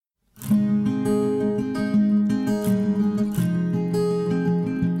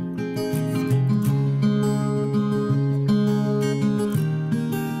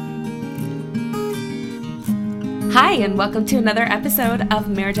Hi, and welcome to another episode of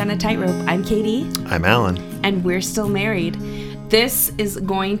Marriage on a Tightrope. I'm Katie. I'm Alan. And we're still married. This is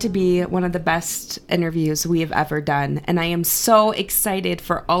going to be one of the best interviews we have ever done, and I am so excited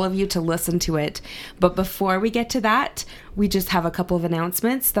for all of you to listen to it. But before we get to that, we just have a couple of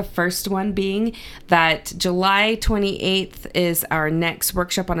announcements. The first one being that July 28th is our next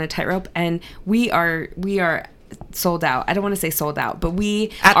workshop on a tightrope, and we are sold out. I don't want to say sold out, but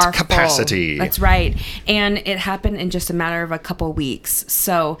we are at capacity. Full. That's right. And it happened in just a matter of a couple weeks.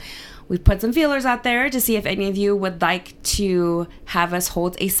 So we've put some feelers out there to see if any of you would like to have us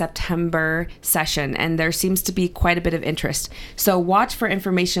hold a September session, and there seems to be quite a bit of interest. So watch for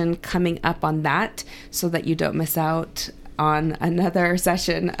information coming up on that so that you don't miss out on another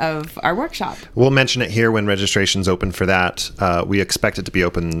session of our workshop. We'll mention it here when registration's open for that. We expect it to be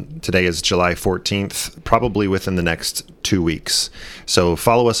open. Today is July 14th, probably within the next 2 weeks. So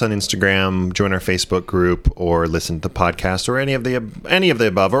follow us on Instagram, join our Facebook group, or listen to the podcast, or any of the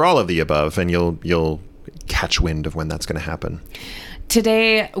above, or all of the above, and you'll catch wind of when that's going to happen.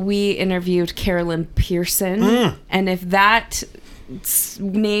 Today we interviewed Carolyn Pearson, and if that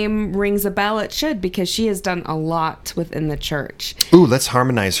name rings a bell, it should, because she has done a lot within the church. Ooh, let's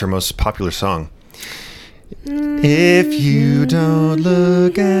harmonize her most popular song. If you don't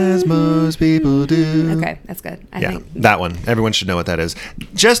look as most people do. Okay, that's good. I think that one. Everyone should know what that is.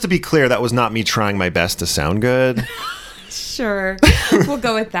 Just to be clear, that was not me trying my best to sound good. Sure. We'll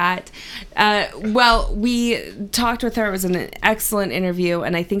go with that. Well, we talked with her. It was an excellent interview,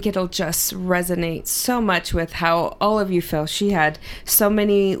 and I think it'll just resonate so much with how all of you feel. She had so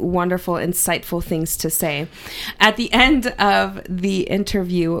many wonderful, insightful things to say. At the end of the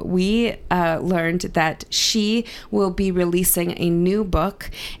interview, we learned that she will be releasing a new book.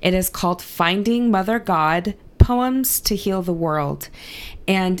 It is called Finding Mother God, Poems to Heal the World.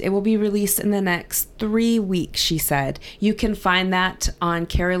 And it will be released in the next 3 weeks, she said. You can find that on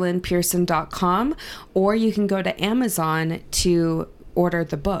carolynpearson.com, or you can go to Amazon to order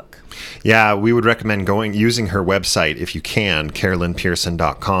the book. Yeah, we would recommend using her website if you can,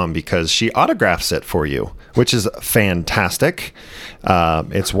 carolynpearson.com, because she autographs it for you, which is fantastic.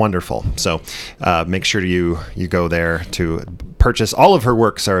 It's wonderful. So make sure you go there to purchase. All of her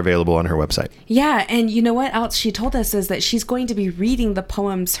works are available on her website. Yeah, and you know what else she told us is that she's going to be reading the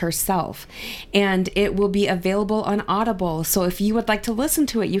poems herself, and it will be available on Audible. So if you would like to listen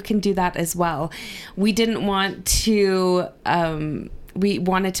to it, you can do that as well. We didn't want to we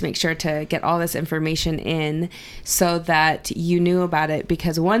wanted to make sure to get all this information in so that you knew about it,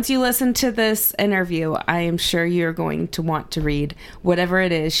 because once you listen to this interview, I am sure you're going to want to read whatever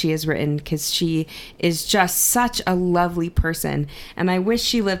it is she has written, because she is just such a lovely person, and I wish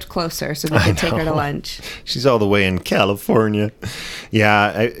she lived closer so we could take her to lunch. She's all the way in California.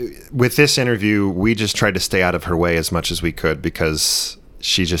 Yeah, with this interview, we just tried to stay out of her way as much as we could, because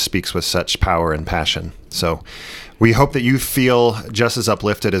she just speaks with such power and passion. So we hope that you feel just as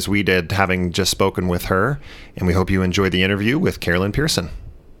uplifted as we did having just spoken with her, and we hope you enjoy the interview with Carolyn Pearson.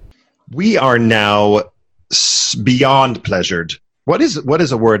 We are now beyond pleasured. What is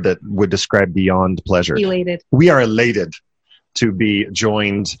a word that would describe beyond pleasured? Elated. We are elated to be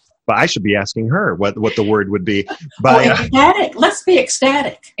joined, but I should be asking her what the word would be. But, ecstatic. Let's be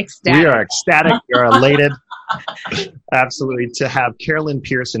ecstatic. We are ecstatic. We are elated. Absolutely, to have Carolyn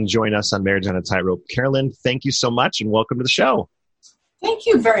Pearson join us on Marriage on a Tightrope. Carolyn, thank you so much, and welcome to the show. Thank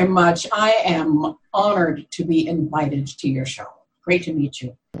you very much. I am honored to be invited to your show. Great to meet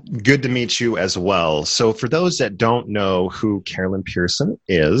you. Good to meet you as well. So for those that don't know who Carolyn Pearson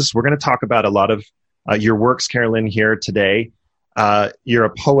is, we're going to talk about a lot of your works, Carolyn, here today. You're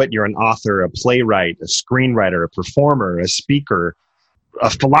a poet, you're an author, a playwright, a screenwriter, a performer, a speaker, a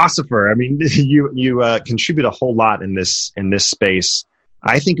philosopher. I mean, you contribute a whole lot in this space.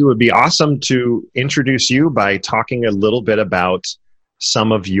 I think it would be awesome to introduce you by talking a little bit about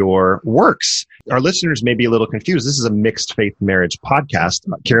some of your works. Our listeners may be a little confused. This is a mixed faith marriage podcast.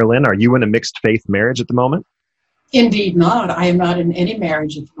 Carolyn, are you in a mixed faith marriage at the moment? Indeed not. I am not in any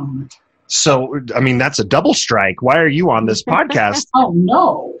marriage at the moment. So, I mean, that's a double strike. Why are you on this podcast? Oh,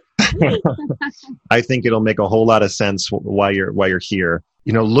 no. I think it'll make a whole lot of sense why you're here.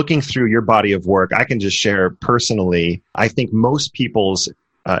 You know, looking through your body of work, I can just share personally, I think most people's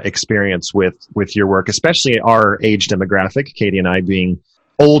experience with your work, especially our age demographic, Katie and I being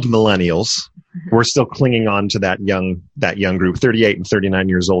old millennials, we're still clinging on to that young group, 38 and 39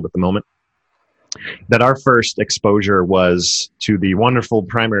 years old at the moment, that our first exposure was to the wonderful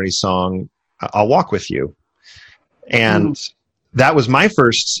primary song, I'll Walk With You. And that was my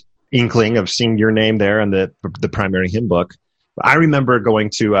first inkling of seeing your name there in the primary hymn book. I remember going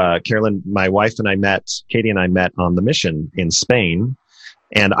to Carolyn, my wife and I met, Katie and I met on the mission in Spain.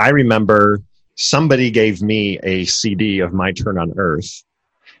 And I remember somebody gave me a CD of My Turn on Earth.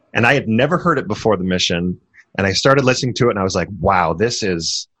 And I had never heard it before the mission. And I started listening to it and I was like, wow, this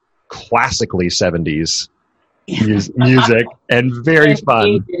is classically 70s music and very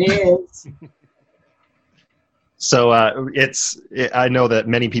fun. It is. So I know that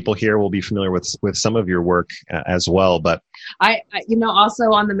many people here will be familiar with some of your work as well. But I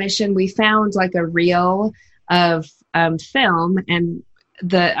also on the mission, we found like a reel of film, and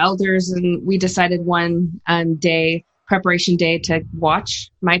the elders and we decided one preparation day to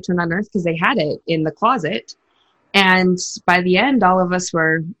watch My Turn on Earth because they had it in the closet. And by the end, all of us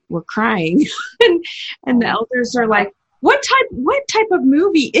were crying, and the elders are like, "What type of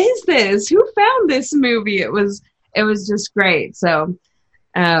movie is this? Who found this movie?" It was just great. So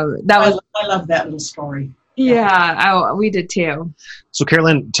I love that little story. Yeah, we did too. So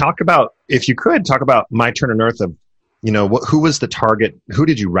Carolyn, if you could talk about My Turn on Earth. Who was the target? Who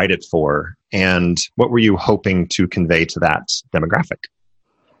did you write it for, and what were you hoping to convey to that demographic?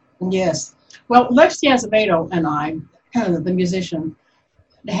 Yes. Well, Lex Azevedo and I, the musician,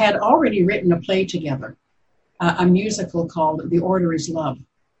 had already written a play together, a musical called The Order is Love,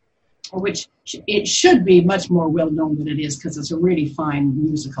 which it should be much more well-known than it is because it's a really fine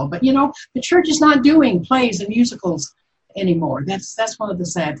musical. But, the church is not doing plays and musicals anymore. That's one of the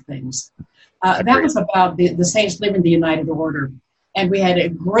sad things. That was about the saints living the United Order. And we had a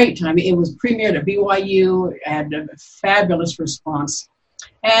great time. It was premiered at BYU, and a fabulous response.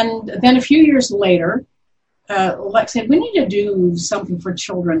 And then a few years later, Lex said, we need to do something for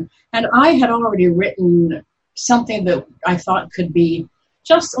children. And I had already written something that I thought could be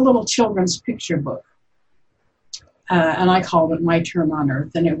just a little children's picture book. And I called it My Turn on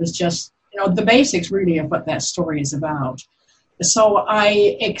Earth. And it was just, the basics really of what that story is about. So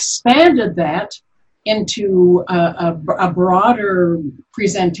I expanded that into a broader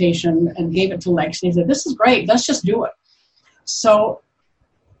presentation and gave it to Lex. And he said, this is great. Let's just do it. So,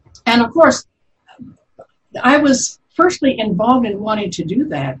 and of course, I was firstly involved in wanting to do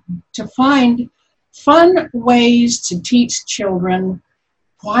that, to find fun ways to teach children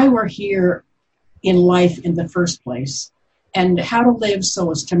why we're here in life in the first place and how to live so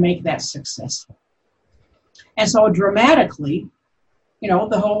as to make that successful. And so dramatically,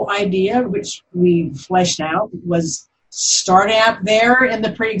 the whole idea, which we fleshed out, was starting out there in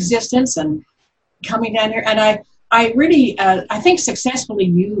the pre-existence and coming down here. And I really, I think, successfully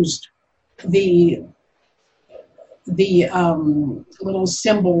used the little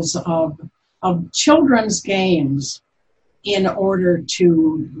symbols of children's games in order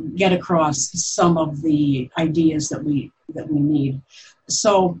to get across some of the ideas that we need.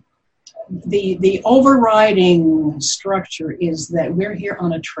 So the overriding structure is that we're here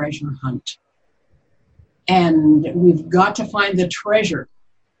on a treasure hunt, and we've got to find the treasure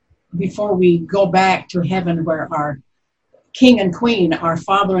before we go back to heaven, where our king and queen, our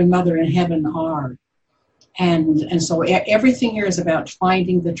father and mother in heaven are. And so everything here is about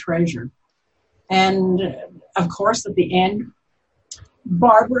finding the treasure. And of course, at the end,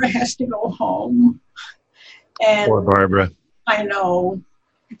 Barbara has to go home. And poor Barbara. I know.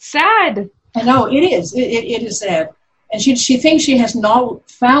 It's sad. I know, it is. It is sad. And she thinks she has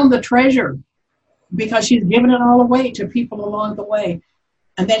not found the treasure because she's given it all away to people along the way.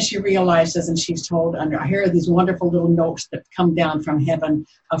 And then she realizes, and she's told, I hear these wonderful little notes that come down from heaven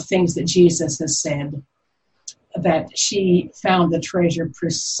of things that Jesus has said, that she found the treasure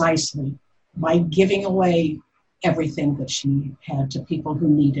precisely by giving away everything that she had to people who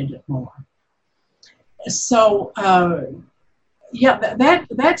needed it more. So,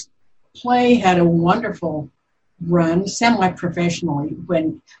 that play had a wonderful run, semi-professionally,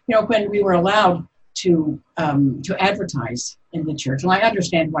 when we were allowed to advertise in the church. And I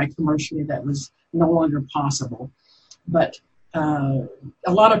understand why commercially that was no longer possible. But a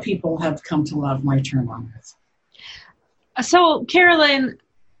lot of people have come to love My Turn on Earth. So, Carolyn,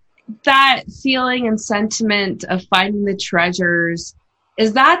 that feeling and sentiment of finding the treasures,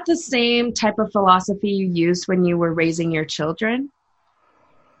 is that the same type of philosophy you used when you were raising your children?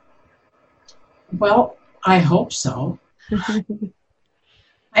 Well, I hope so.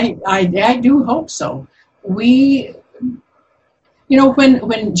 I do hope so. We,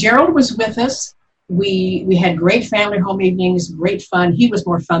 when Gerald was with us, we had great family home evenings, great fun. He was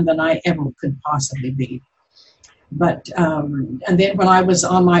more fun than I ever could possibly be. But, and then when I was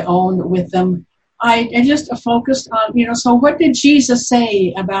on my own with them, I just focused on, so what did Jesus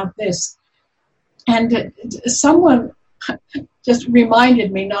say about this? And someone just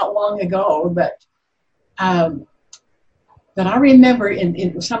reminded me not long ago that But I remember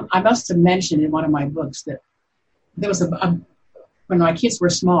I must have mentioned in one of my books that there was when my kids were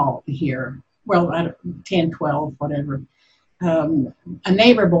small here, well, 10, 12, whatever, a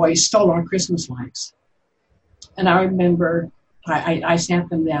neighbor boy stole our Christmas lights. And I remember I sat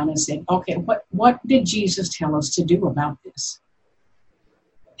them down and said, okay, what did Jesus tell us to do about this?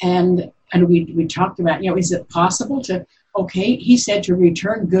 And we talked about, is it possible to, okay, he said to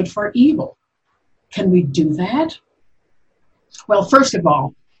return good for evil. Can we do that? Well, first of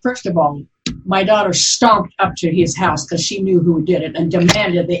all, my daughter stomped up to his house because she knew who did it and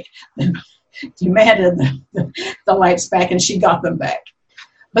demanded the lights back, and she got them back.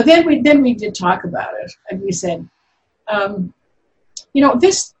 But then we did talk about it, and we said,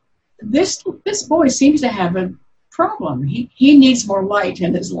 this boy seems to have a problem. He needs more light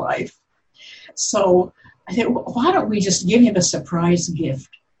in his life. So I said, why don't we just give him a surprise gift?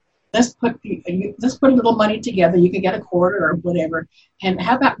 Let's put a little money together. You can get a quarter or whatever. And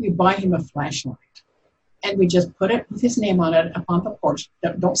how about we buy him a flashlight? And we just put it with his name on it up on the porch.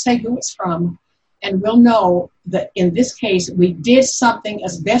 Don't say who it's from. And we'll know that in this case, we did something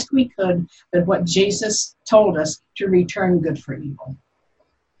as best we could with what Jesus told us to return good for evil.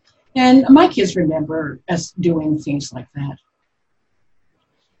 And my kids remember us doing things like that.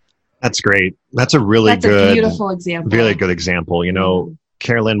 That's great. That's a beautiful example. Really good example.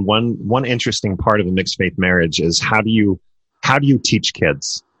 Carolyn, one interesting part of a mixed faith marriage is how do you teach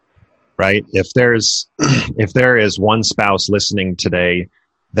kids, right? If there is one spouse listening today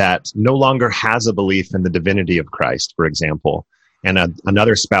that no longer has a belief in the divinity of Christ, for example, and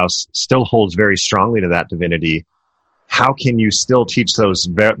another spouse still holds very strongly to that divinity, how can you still teach those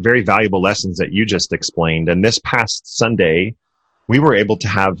very valuable lessons that you just explained? And this past Sunday, we were able to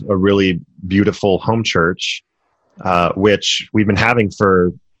have a really beautiful home church, which we've been having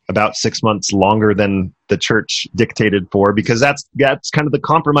for about 6 months longer than the church dictated for, because that's kind of the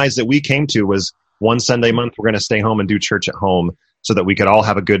compromise that we came to, was one Sunday a month, we're going to stay home and do church at home so that we could all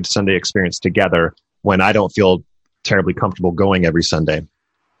have a good Sunday experience together when I don't feel terribly comfortable going every Sunday.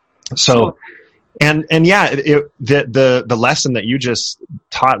 So, and yeah, the lesson that you just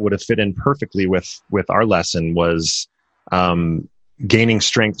taught would have fit in perfectly with our lesson was gaining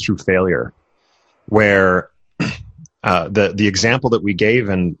strength through failure, where the example that we gave,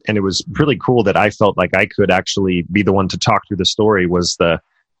 and it was really cool that I felt like I could actually be the one to talk through the story, was the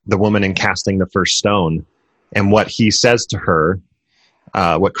woman in casting the first stone, and what he says to her,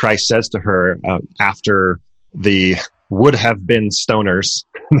 what Christ says to her after the would have been stoners,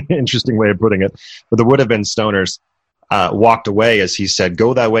 interesting way of putting it, but the would have been stoners walked away, as he said,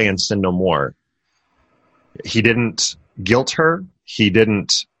 "Go thy way and sin no more." He didn't guilt her. He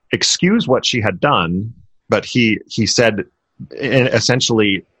didn't excuse what she had done, but he said,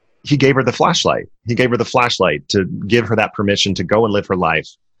 essentially, he gave her the flashlight. He gave her the flashlight to give her that permission to go and live her life.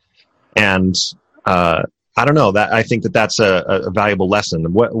 And I don't know, that I think that's a valuable lesson.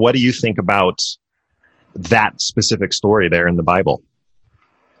 What do you think about that specific story there in the Bible?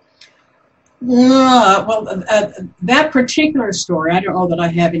 That particular story, I don't know that I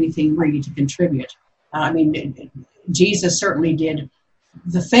have anything really to contribute. I mean, Jesus certainly did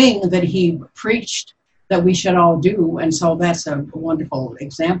the thing that he preached that we should all do, and so that's a wonderful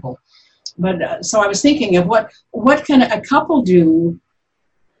example. But so I was thinking of what can a couple do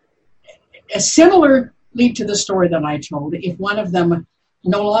similarly to the story that I told, if one of them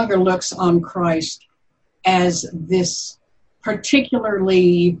no longer looks on Christ as this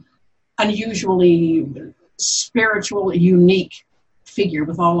particularly unusually spiritual, unique figure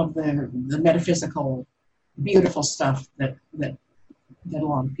with all of the metaphysical, beautiful stuff that a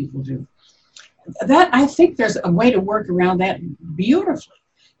lot of people do. That, I think there's a way to work around that beautifully.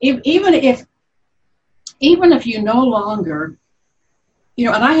 Even if you no longer, and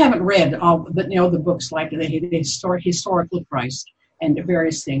I haven't read all the books like the historical Christ and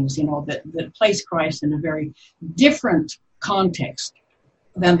various things, that place Christ in a very different context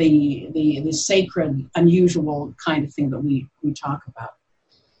than the sacred, unusual kind of thing that we talk about.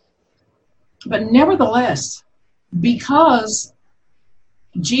 But nevertheless, because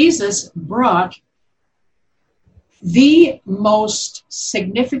Jesus brought the most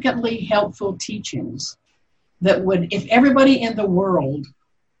significantly helpful teachings that would, if everybody in the world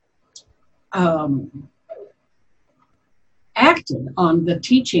acted on the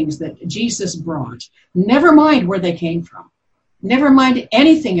teachings that Jesus brought, never mind where they came from, never mind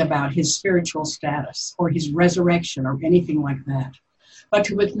anything about his spiritual status or his resurrection or anything like that, but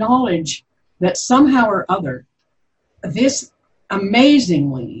to acknowledge that somehow or other, this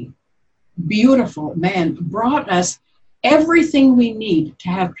amazingly beautiful man brought us everything we need to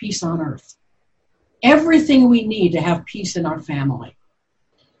have peace on earth. everything we need to have peace in our family.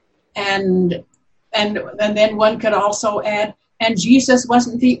 And then one could also add, and Jesus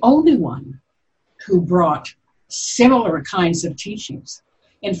wasn't the only one who brought similar kinds of teachings.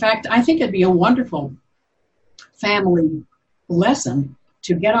 In fact, I think it'd be a wonderful family lesson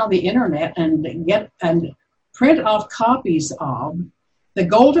to get on the internet and print off copies of the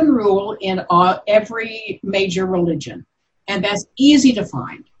Golden Rule in every major religion. And that's easy to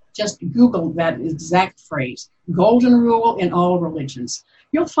find. Just Google that exact phrase, Golden Rule in all religions.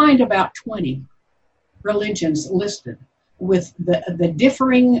 You'll find about 20 religions listed with the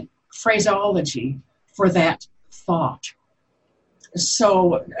differing phraseology for that thought.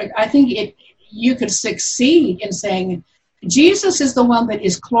 So I think you could succeed in saying Jesus is the one that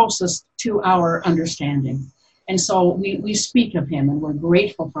is closest to our understanding. And so we speak of him and we're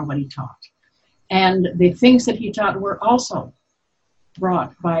grateful for what he taught. And the things that he taught were also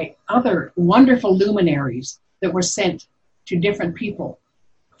brought by other wonderful luminaries that were sent to different people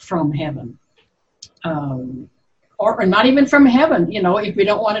from heaven. Or not even from heaven, if we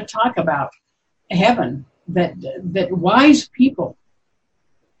don't want to talk about heaven, that wise people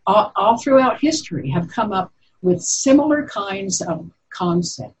all throughout history have come up with similar kinds of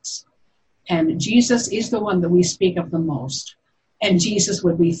concepts. And Jesus is the one that we speak of the most. And Jesus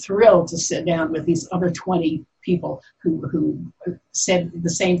would be thrilled to sit down with these other 20 people who said the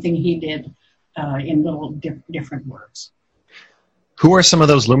same thing he did in little different words. Who are some of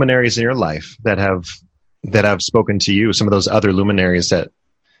those luminaries in your life that have spoken to you? Some of those other luminaries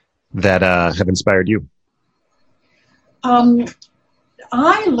that have inspired you?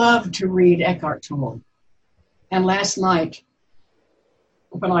 I love to read Eckhart Tolle. And last night,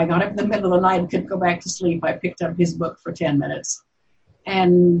 when I got up in the middle of the night and couldn't go back to sleep, I picked up his book for 10 minutes.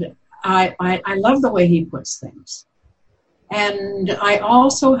 And I love the way he puts things. And I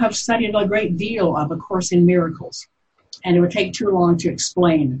also have studied a great deal of A Course in Miracles. And it would take too long to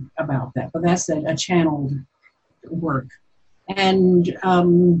explain about that, but that's a channeled work. And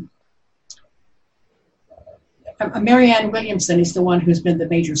Marianne Williamson is the one who's been the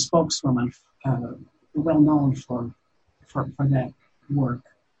major spokeswoman, well known for that work.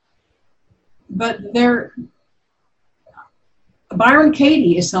 But Byron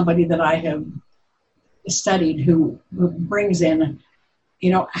Katie is somebody that I have studied who brings in,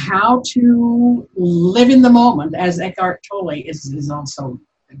 how to live in the moment, as Eckhart Tolle is also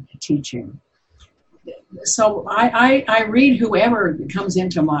teaching. So I read whoever comes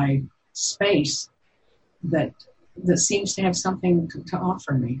into my space that seems to have something to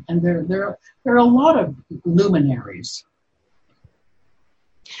offer me. And there are a lot of luminaries.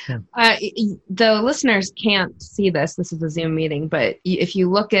 The listeners can't see this. This is a Zoom meeting, but if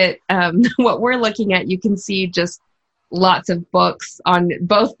you look at what we're looking at, you can see just lots of books on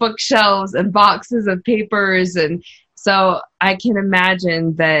both bookshelves and boxes of papers. And so I can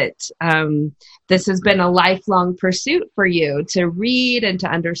imagine that this has been a lifelong pursuit for you to read and to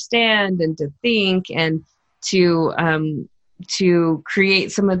understand and to think and to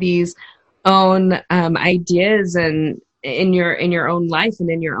create some of these own ideas and in your own life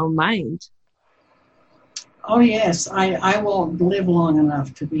and in your own mind. Oh yes, I won't live long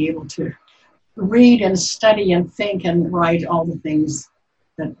enough to be able to read and study and think and write all the things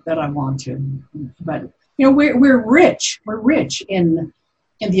that I want to. But we're rich. We're rich in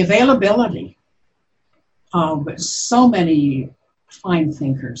the availability of so many fine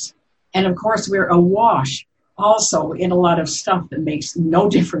thinkers, and of course we're awash also in a lot of stuff that makes no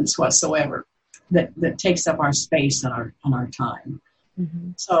difference whatsoever. That takes up our space and our time.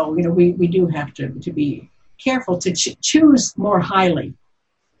 Mm-hmm. So we do have to be careful to choose more highly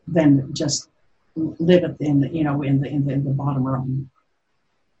than just live in the bottom rung.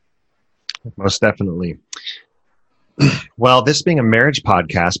 Most definitely. Well, this being a marriage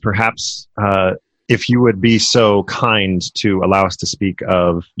podcast, perhaps if you would be so kind to allow us to speak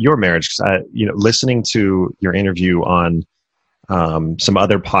of your marriage, listening to your interview on some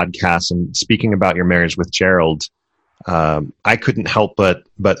other podcasts and speaking about your marriage with Gerald, I couldn't help but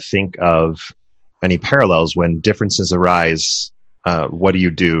think of any parallels when differences arise. What do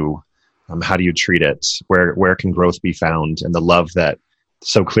you do? How do you treat it? Where can growth be found? And the love that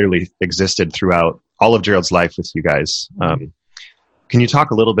so clearly existed throughout all of Gerald's life with you guys. Can you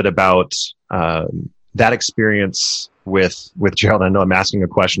talk a little bit about that experience with Gerald? I know I'm asking a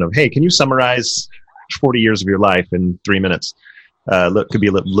question of, hey, can you summarize 40 years of your life in 3 minutes? Could be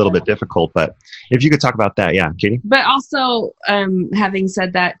a little bit difficult, but if you could talk about that, yeah, Katie. But also, having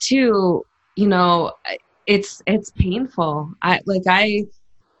said that too, it's painful.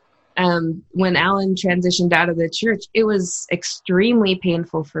 When Alan transitioned out of the church, it was extremely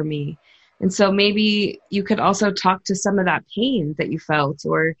painful for me And so maybe you could also talk to some of that pain that you felt,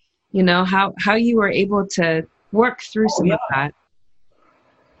 or, how you were able to work through some of that.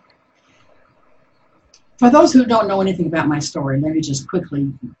 For those who don't know anything about my story, let me just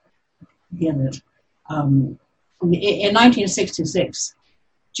quickly give it. In 1966,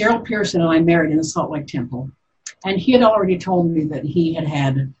 Gerald Pearson and I married in the Salt Lake Temple, and he had already told me that he had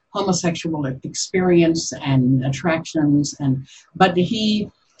had homosexual experience and attractions, but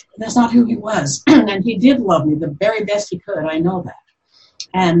that's not who he was. And he did love me the very best he could. I know that.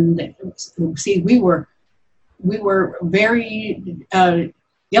 And see, we were very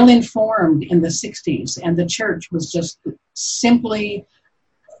ill-informed in the 60s, and the church was just simply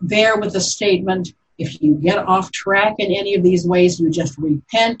there with a statement: if you get off track in any of these ways, you just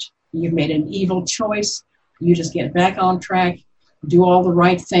repent. You've made an evil choice. You just get back on track, do all the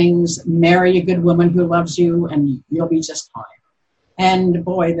right things, marry a good woman who loves you, and you'll be just fine. And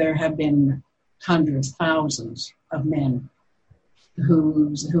boy, there have been hundreds, thousands of men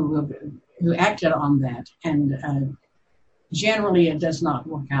who acted on that, and generally it does not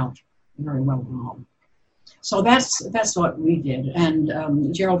work out very well at all. So that's what we did,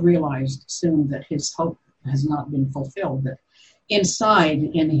 and Gerald realized soon that his hope has not been fulfilled. That inside,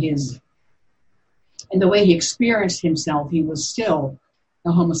 in the way he experienced himself, he was still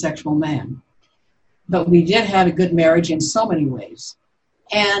a homosexual man. But we did have a good marriage in so many ways.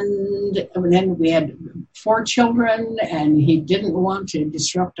 And then we had 4 children, and he didn't want to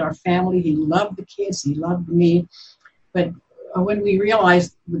disrupt our family. He loved the kids, he loved me. But when we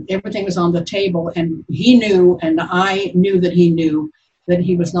realized everything was on the table, and he knew, and I knew that he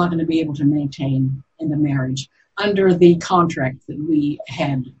was not going to be able to maintain in the marriage under the contract that we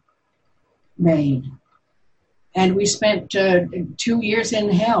had made. And we spent 2 years in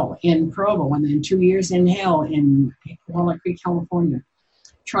hell in Provo, and then 2 years in hell in Walnut Creek, California,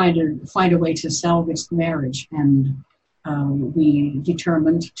 trying to find a way to salvage the marriage. And we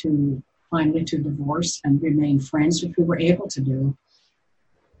determined finally to divorce and remain friends, which we were able to do.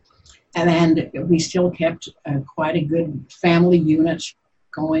 And we still kept quite a good family unit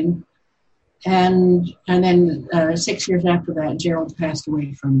going. And then 6 years after that, Gerald passed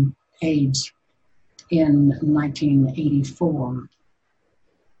away from AIDS in 1984.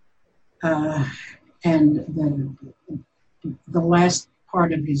 And the last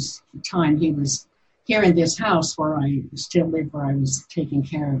part of his time, he was here in this house where I still live, where I was taking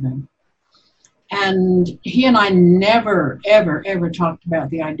care of him. And he and I never, ever, ever talked about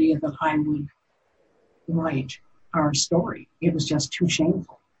the idea that I would write our story. It was just too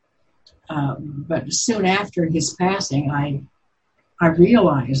shameful. But soon after his passing, I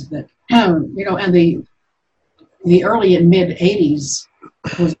realized that, and the early and mid 80s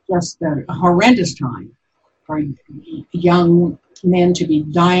was just a horrendous time for young men to be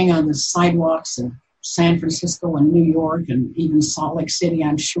dying on the sidewalks of San Francisco and New York and even Salt Lake City,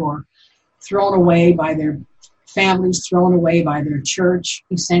 I'm sure, thrown away by their families, thrown away by their church,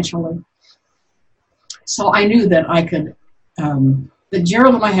 essentially. So I knew that I could, that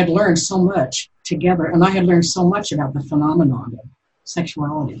Gerald and I had learned so much together, and I had learned so much about the phenomenon of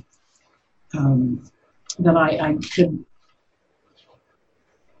sexuality, that I could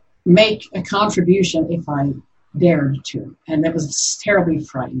make a contribution if I dared to, and that was terribly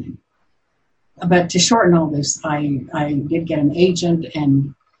frightening. But to shorten all this, I did get an agent,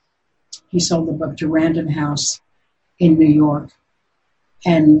 and he sold the book to Random House in New York.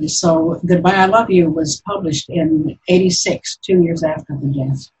 And so Goodbye, I Love You was published in 86, 2 years after the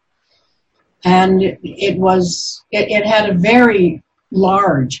death. And it had a very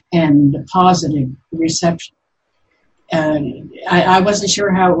large and positive reception. I wasn't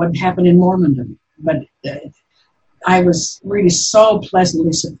sure how it would happen in Mormondom, but I was really so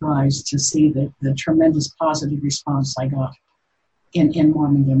pleasantly surprised to see the tremendous positive response I got in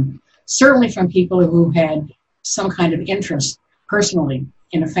Mormondom. Certainly from people who had some kind of interest personally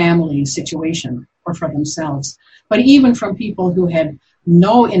in a family situation or for themselves, but even from people who had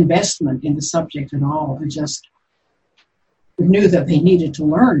no investment in the subject at all and just knew that they needed to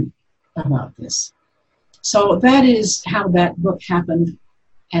learn about this. So that is how that book happened,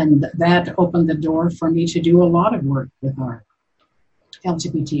 and that opened the door for me to do a lot of work with our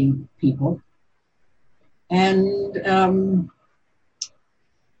LGBT people. And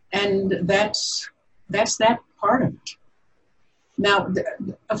that's that part of it. Now,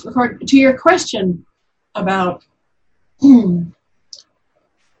 of course, to your question about how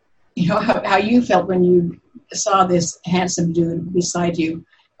you felt when you saw this handsome dude beside you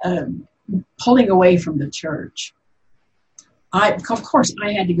pulling away from the church. Of course,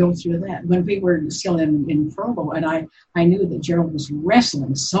 I had to go through that when we were still in Provo, and I knew that Gerald was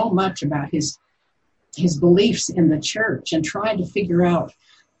wrestling so much about his beliefs in the church and trying to figure out.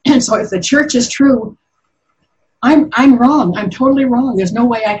 And so, if the church is true, I'm wrong. I'm totally wrong. There's no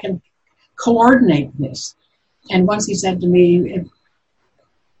way I can coordinate this. And once he said to me,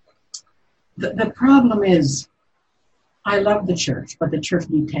 the problem is, I love the church, but the church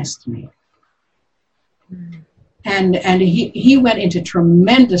detests me. Mm. And he went into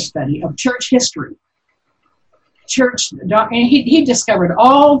tremendous study of church history. And he discovered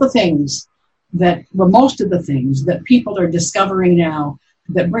all the things most of the things that people are discovering now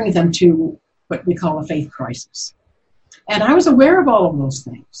that bring them to what we call a faith crisis. And I was aware of all of those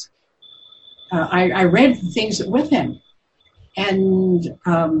things. I read things with him,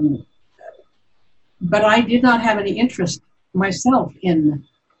 but I did not have any interest myself in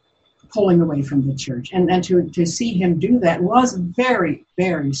pulling away from the church. And to see him do that was very,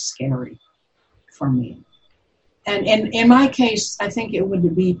 very scary for me. And in my case, I think it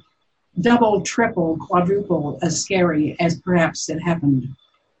would be double, triple, quadruple as scary as perhaps it happened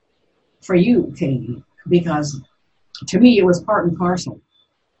for you, Katie, because to me it was part and parcel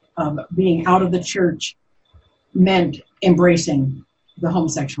of being out of the church meant embracing the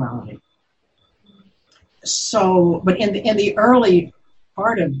homosexuality. So, but in the early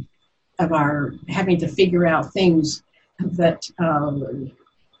part of our having to figure out things that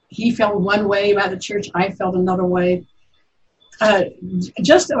he felt one way about the church, I felt another way.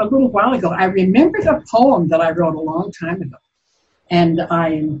 Just a little while ago, I remembered a poem that I wrote a long time ago, and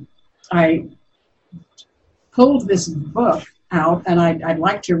I pulled this book out, and I'd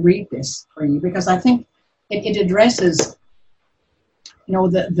like to read this for you because I think it addresses,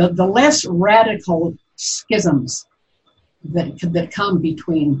 the less radical schisms that come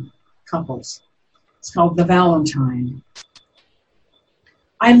between couples. It's called The Valentine.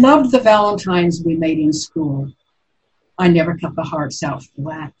 I loved the Valentines we made in school. I never cut the hearts out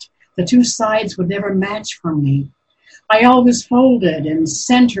flat. The two sides would never match for me. I always folded and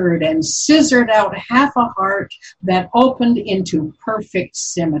centered and scissored out half a heart that opened into perfect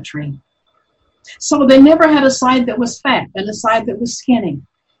symmetry. So they never had a side that was fat and a side that was skinny.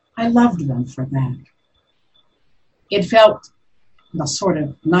 I loved them for that. It felt sort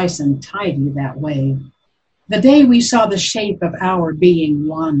of nice and tidy that way. The day we saw the shape of our being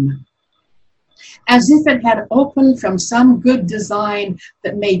one, as if it had opened from some good design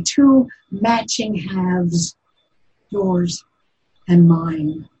that made two matching halves, yours and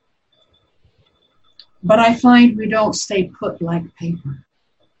mine. But I find we don't stay put like paper.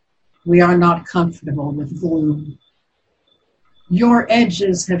 We are not comfortable with glue. Your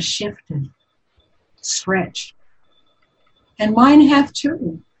edges have shifted, stretched, and mine have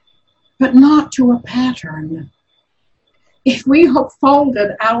too, but not to a pattern. If we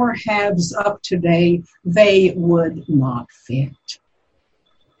folded our halves up today, they would not fit.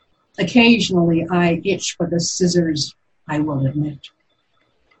 Occasionally, I itch for the scissors, I will admit.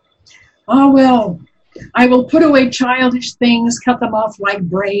 Oh, well, I will put away childish things, cut them off like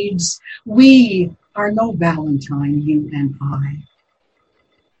braids. We are no Valentine, you and I.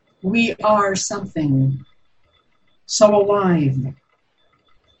 We are something so alive,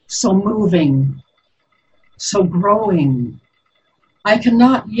 so moving, so growing. I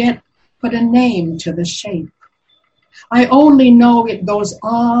cannot yet put a name to the shape. I only know it goes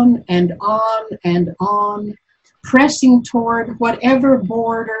on and on and on, pressing toward whatever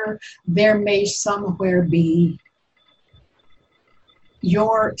border there may somewhere be.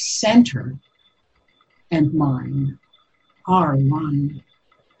 Your center and mine are one.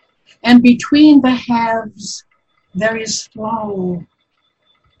 And between the halves, there is flow.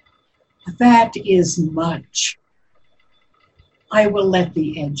 That is much. I will let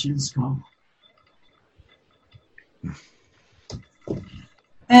the edges go.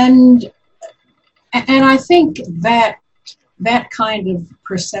 And I think that kind of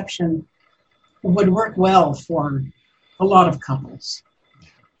perception would work well for a lot of couples.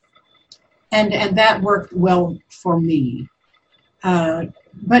 And that worked well for me.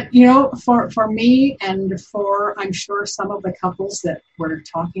 But, for me and for, I'm sure, some of the couples that we're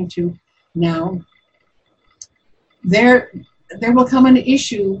talking to now, there will come an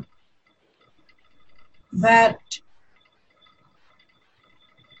issue that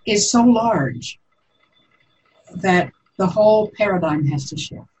is so large that the whole paradigm has to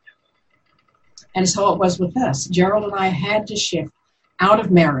shift. And so it was with us. Gerald and I had to shift out of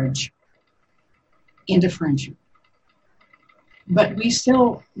marriage into friendship. But we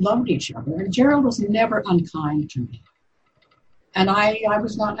still loved each other. And Gerald was never unkind to me. And I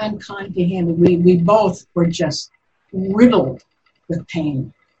was not unkind to him. We both were just riddled with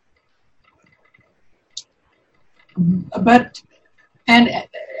pain. But, and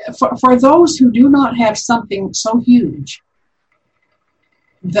for those who do not have something so huge,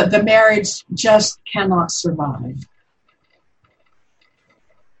 the marriage just cannot survive.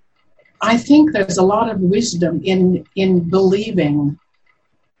 I think there's a lot of wisdom in believing.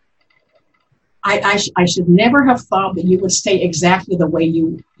 I should never have thought that you would stay exactly the way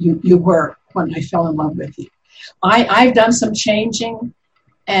you were when I fell in love with you. I've done some changing,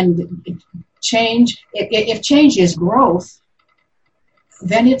 and change, if change is growth,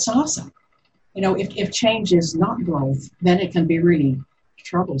 then it's awesome. You know, if change is not growth, then it can be really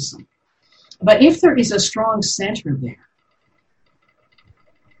troublesome. But if there is a strong center there,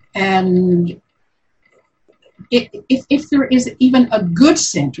 and if there is even a good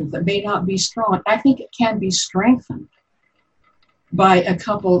center that may not be strong, I think it can be strengthened by a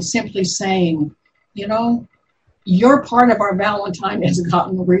couple simply saying, you know, your part of our Valentine has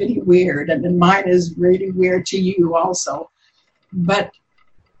gotten really weird, and mine is really weird to you also. But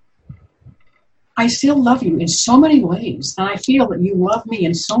I still love you in so many ways, and I feel that you love me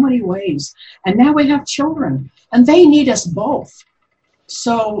in so many ways. And now we have children, and they need us both.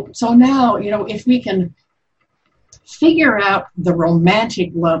 So now, you know, if we can figure out the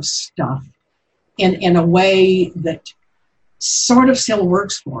romantic love stuff in a way that sort of still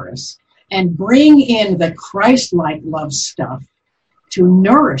works for us, and bring in the Christ-like love stuff to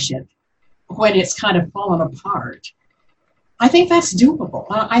nourish it when it's kind of fallen apart, I think that's doable.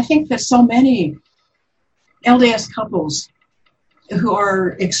 I think that so many LDS couples who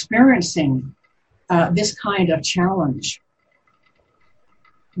are experiencing this kind of challenge,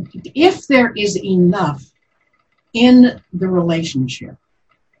 if there is enough in the relationship,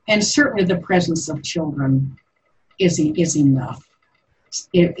 and certainly the presence of children is enough.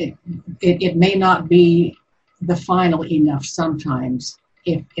 It may not be the final enough sometimes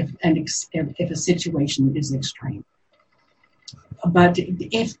if a situation is extreme. But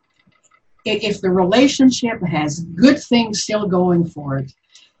if the relationship has good things still going for it,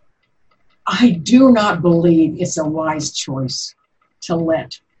 I do not believe it's a wise choice to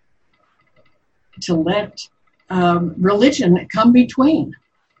let religion come between.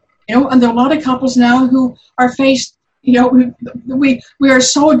 You know, and there are a lot of couples now who are faced, you know, we are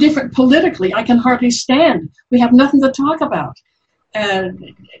so different politically, I can hardly stand. We have nothing to talk about.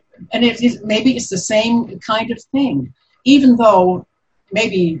 And maybe it's the same kind of thing, even though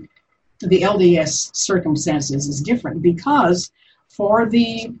maybe the LDS circumstances is different, because for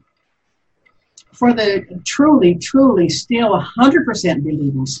the truly still 100%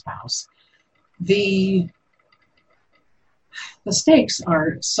 believing spouse, the stakes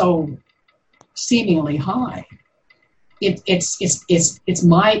are so seemingly high. It's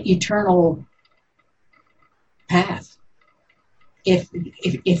my eternal path.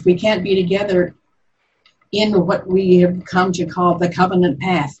 If we can't be together in what we have come to call the covenant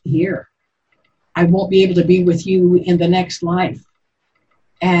path here, I won't be able to be with you in the next life.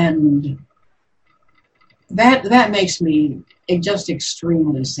 And that makes me just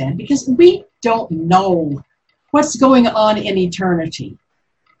extremely sad, because we don't know what's going on in eternity.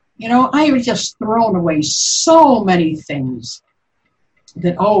 You know, I have just thrown away so many things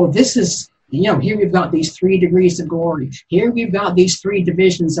that, this is, you know, here we've got these 3 degrees of glory. Here we've got these 3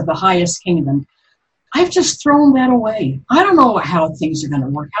 divisions of the highest kingdom. I've just thrown that away. I don't know how things are going to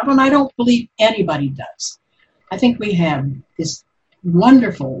work out, and I don't believe anybody does. I think we have this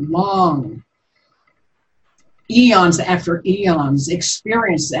wonderful, long, eons after eons,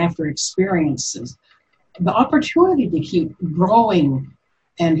 experience after experiences, the opportunity to keep growing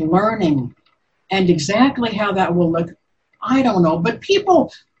and learning, and exactly how that will look, I don't know. But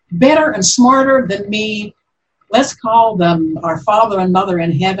people better and smarter than me, let's call them our Father and Mother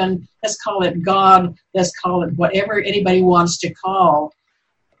in heaven, let's call it God, let's call it whatever anybody wants to call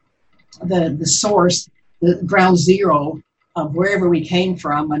the source, the ground zero of wherever we came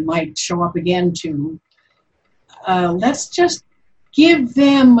from and might show up again to. Let's just give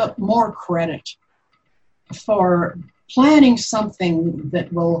them more credit for planning something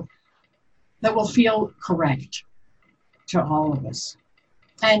that will feel correct to all of us.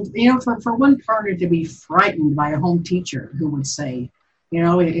 And, you know, for one partner to be frightened by a home teacher who would say, you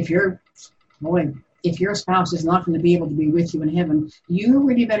know, if your spouse is not going to be able to be with you in heaven, you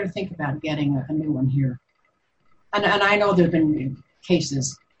really better think about getting a new one here. And I know there have been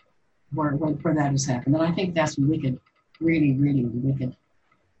cases where that has happened, and I think that's wicked, really, really wicked.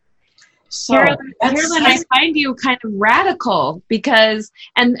 So, Carolyn, I find you kind of radical, because,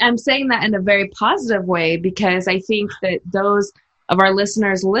 and I'm saying that in a very positive way, because I think that those of our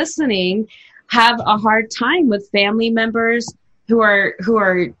listeners listening have a hard time with family members who are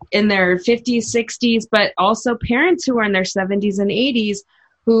in their 50s, 60s, but also parents who are in their 70s and 80s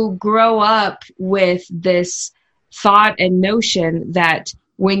who grow up with this thought and notion that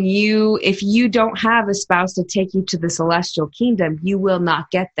if you don't have a spouse to take you to the celestial kingdom, you will not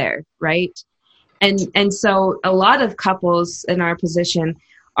get there, right? And so a lot of couples in our position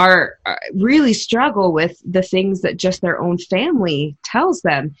are really struggle with the things that just their own family tells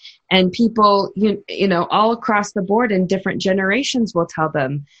them, and people you know all across the board in different generations will tell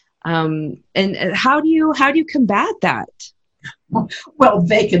them. And how do you combat that? Well,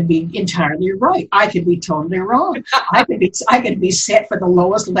 they could be entirely right. I could be totally wrong. I could be set for the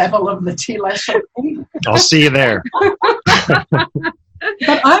lowest level of the celestial kingdom. I'll see you there.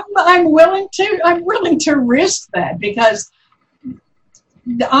 But I'm willing to risk that, because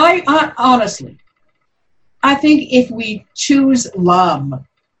I honestly, I think if we choose love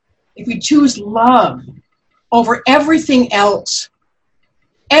over everything else,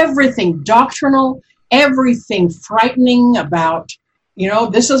 everything doctrinal, everything frightening about,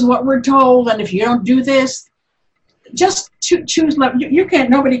 this is what we're told, and if you don't do this, just choose love. You can't.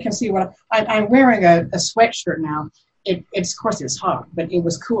 Nobody can see what I'm wearing a sweatshirt now. It's of course it's hot, but it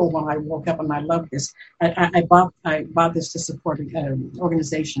was cool when I woke up, and I love this. I bought this to support an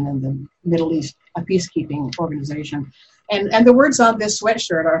organization in the Middle East, a peacekeeping organization, and the words on this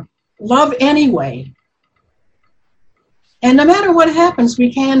sweatshirt are "Love anyway." And no matter what happens,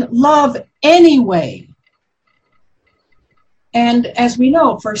 we can love anyway. And as we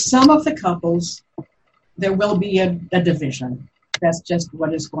know, for some of the couples, there will be a division. That's just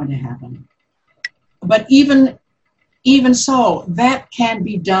what is going to happen. But even so, that can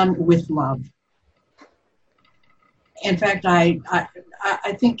be done with love. In fact, I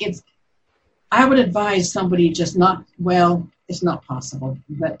think I would advise somebody just not, well, it's not possible,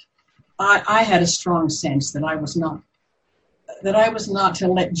 but I had a strong sense that I was not to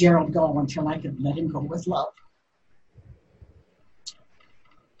let Gerald go until I could let him go with love.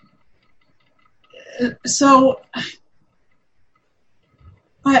 So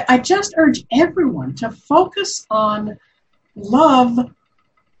I just urge everyone to focus on love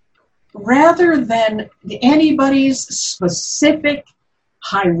rather than anybody's specific,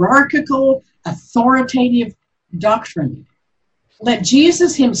 hierarchical, authoritative doctrine. Let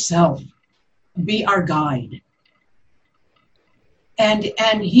Jesus himself be our guide. And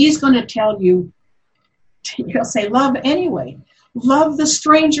he's going to tell you, he'll say, love anyway. Love the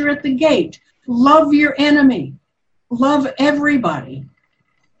stranger at the gate. Love your enemy. Love everybody.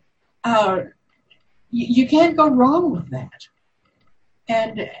 You can't go wrong with that.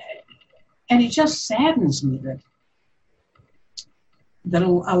 And it just saddens me that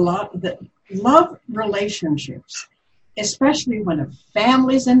love relationships, especially when a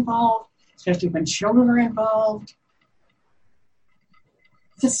family's involved, especially when children are involved,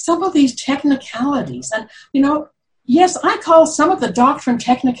 that some of these technicalities, and yes, I call some of the doctrine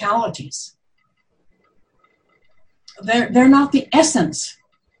technicalities. They're not the essence.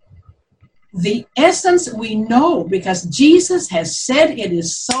 The essence we know because Jesus has said it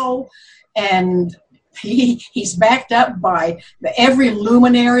is so, and he's backed up by every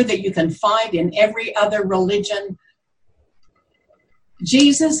luminary that you can find in every other religion.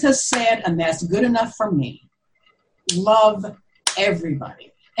 Jesus has said, and that's good enough for me, love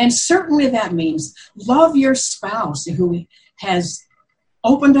everybody. And certainly that means love your spouse who has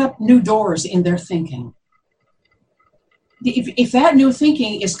opened up new doors in their thinking. If that new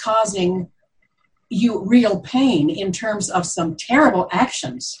thinking is causing you real pain in terms of some terrible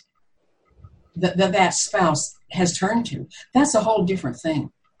actions that spouse has turned to, that's a whole different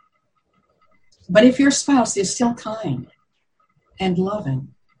thing. But if your spouse is still kind and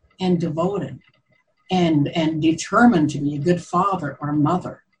loving and devoted and determined to be a good father or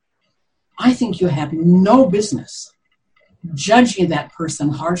mother, I think you have no business judging that person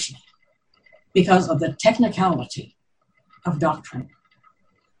harshly because of the technicality of doctrine.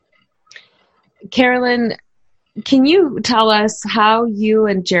 Carolyn, can you tell us how you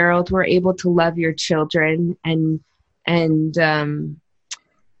and Gerald were able to love your children and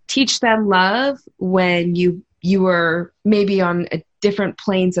teach them love when you were maybe on different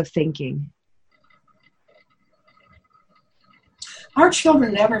planes of thinking? Our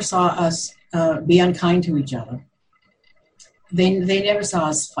children never saw us be unkind to each other. They never saw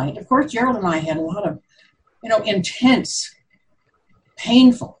us fight. Of course, Gerald and I had a lot of, intense,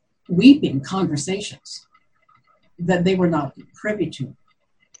 painful, weeping conversations that they were not privy to.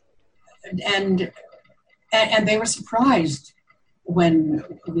 And they were surprised when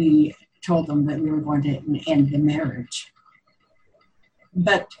we told them that we were going to end the marriage.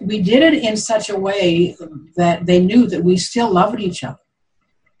 But we did it in such a way that they knew that we still loved each other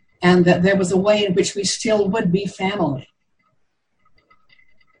and that there was a way in which we still would be family.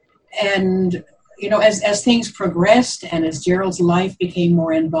 And, you know, as things progressed and as Gerald's life became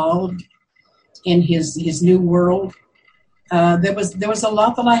more involved in his new world, there was a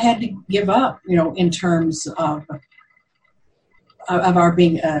lot that I had to give up, you know, in terms of our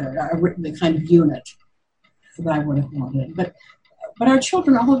being the kind of unit that I would have wanted. But our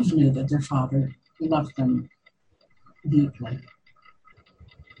children always knew that their father loved them deeply.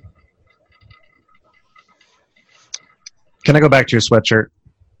 Can I go back to your sweatshirt?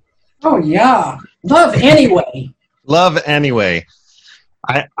 Oh yeah, love anyway. Love anyway.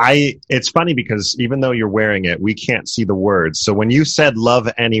 It's funny because even though you're wearing it, we can't see the words. So when you said love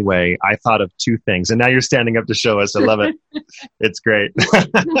anyway, I thought of two things. And now you're standing up to show us. I love it. It's great.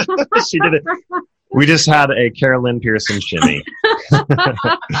 She did it. We just had a Carolyn Pearson shimmy.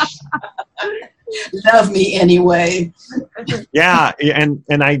 Love me anyway. Yeah, and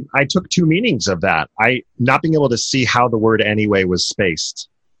I took two meanings of that. Not being able to see how the word anyway was spaced.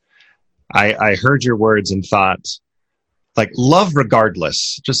 I heard your words and thought, like, love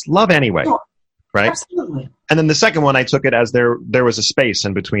regardless, just love anyway, Sure. right? Absolutely. And then the second one, I took it as there was a space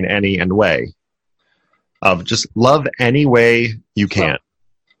in between any and way, of just love any way you can,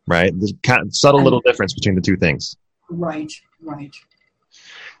 right? There's kind of subtle little difference between the two things. Right.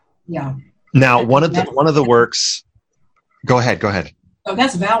 Yeah. Now, one of the works. Go ahead. Oh,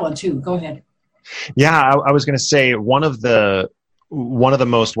 that's valid too. Go ahead. Yeah, I was going to say one of the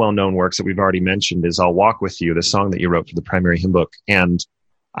most well-known works that we've already mentioned is "I'll Walk with You," the song that you wrote for the primary hymn book. And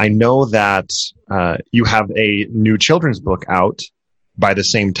I know that you have a new children's book out by the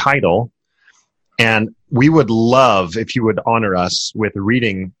same title, and we would love if you would honor us with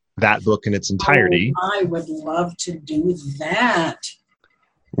reading that book in its entirety. Oh, I would love to do that.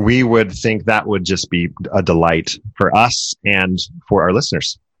 We would think that would just be a delight for us and for our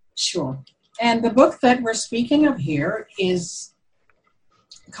listeners. Sure. And the book that we're speaking of here is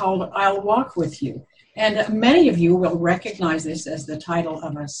called "I'll Walk with You." And many of you will recognize this as the title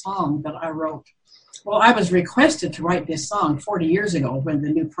of a song that I wrote. Well, I was requested to write this song 40 years ago when the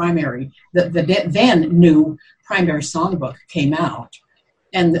new then new primary songbook came out.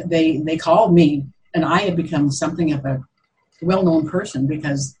 And they called me, and I had become something of a well-known person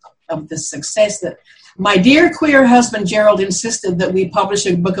because of the success that my dear queer husband Gerald insisted that we publish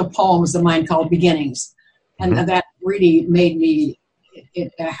a book of poems of mine called Beginnings. And that really made me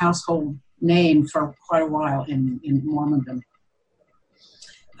a household name for quite a while in Mormondom.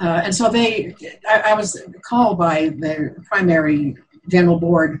 And so I was called by the primary general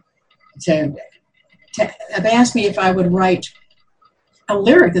board they asked me if I would write a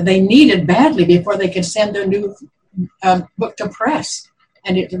lyric that they needed badly before they could send their new book to press.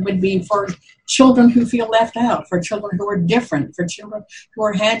 And it would be for children who feel left out, for children who are different, for children who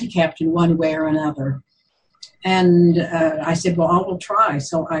are handicapped in one way or another. And I said, well, I will try.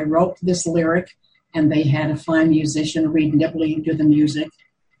 So I wrote this lyric, and they had a fine musician, Reed Nibley, do the music.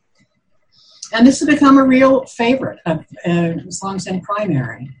 And this has become a real favorite of songs in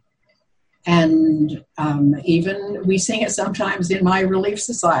primary. And even we sing it sometimes in my Relief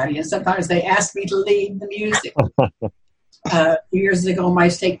Society, and sometimes they ask me to lead the music. Years ago, my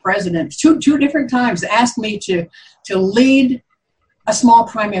stake president, two different times, asked me to lead a small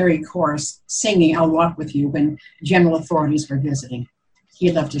primary chorus singing "I'll Walk with You" when general authorities were visiting.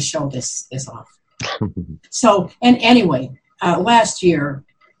 He'd love to show this off. So, and anyway, last year,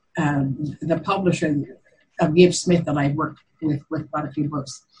 the publisher of Gibbs Smith that I worked with quite a few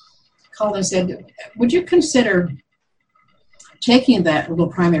books called and said, would you consider taking that little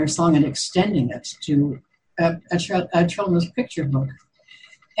primary song and extending it to a children's picture book?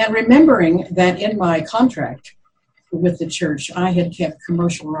 And remembering that in my contract with the church, I had kept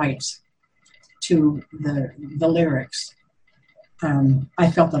commercial rights to the lyrics.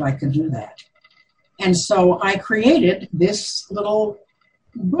 I felt that I could do that. And so I created this little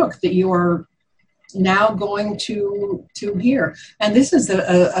book that you are now going to hear. And this is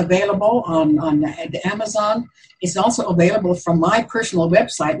available on Amazon. It's also available from my personal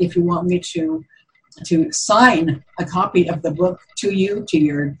website if you want me to sign a copy of the book to you, to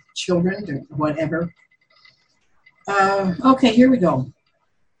your children, to whatever. Okay, here we go.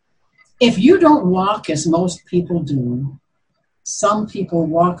 If you don't walk as most people do, some people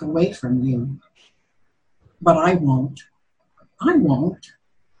walk away from you. But I won't. I won't.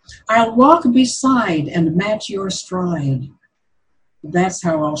 I'll walk beside and match your stride. That's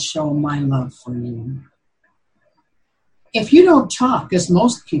how I'll show my love for you. If you don't talk as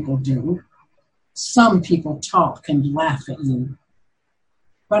most people do, some people talk and laugh at you.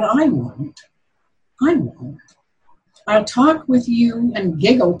 but I won't. I won't. I'll talk with you and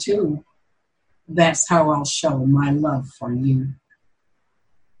giggle too. That's how I'll show my love for you.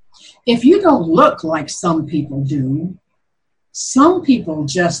 If you don't look like some people do, some people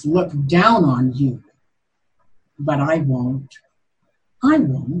just look down on you. But I won't. I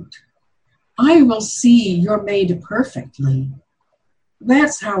won't. I will see you're made perfectly.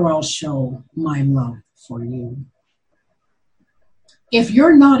 That's how I'll show my love for you. If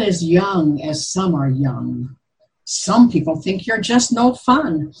you're not as young as some are young, some people think you're just no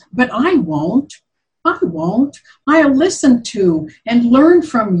fun, but I won't. I won't. I'll listen to and learn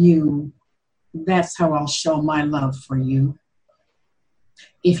from you. That's how I'll show my love for you.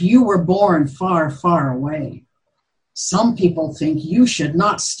 If you were born far, far away, some people think you should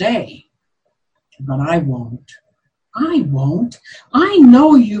not stay, but I won't. I won't. I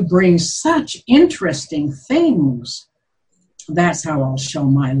know you bring such interesting things. That's how I'll show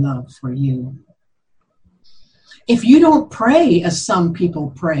my love for you. If you don't pray as some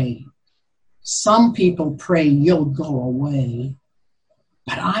people pray, some people pray you'll go away,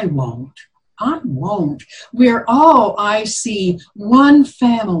 but I won't. I won't. We're all, I see, one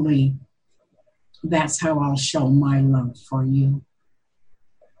family. That's how I'll show my love for you.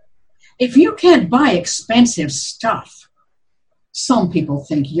 If you can't buy expensive stuff, some people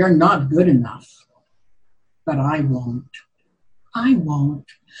think you're not good enough, but I won't. I won't.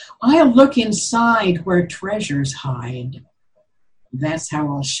 I'll look inside where treasures hide. That's how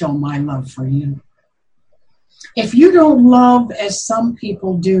I'll show my love for you. If you don't love as some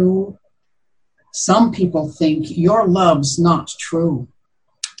people do, some people think your love's not true,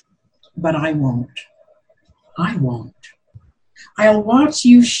 but I won't. I won't. I'll watch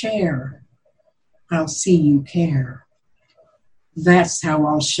you share. I'll see you care. That's how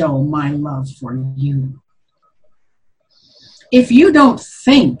I'll show my love for you. If you don't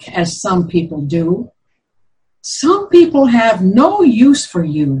think as some people do, some people have no use for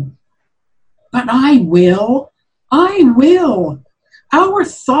you, but I will. I will. Our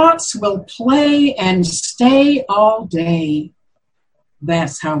thoughts will play and stay all day.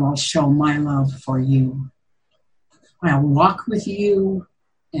 That's how I'll show my love for you. I'll walk with you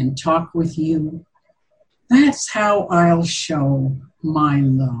and talk with you. That's how I'll show my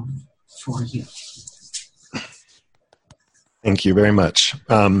love for you. Thank you very much.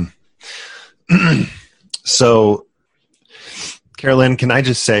 So, Carolyn, can I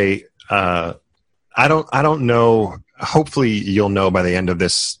just say, I don't know. Hopefully, you'll know by the end of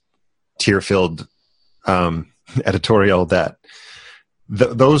this tear-filled editorial that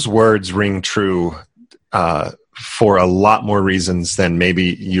those words ring true for a lot more reasons than maybe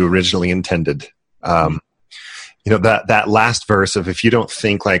you originally intended. That last verse of "if you don't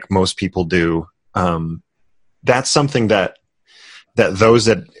think like most people do," that's something that those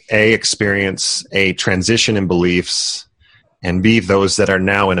that A, experience a transition in beliefs, and B, those that are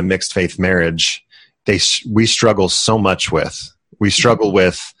now in a mixed faith marriage, we struggle so much with. We struggle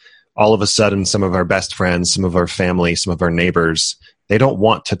with all of a sudden some of our best friends, some of our family, some of our neighbors, they don't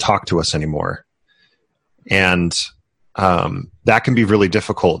want to talk to us anymore. And that can be really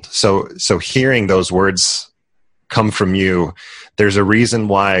difficult. So hearing those words come from you, there's a reason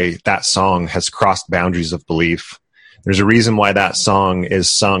why that song has crossed boundaries of belief. There's a reason why that song is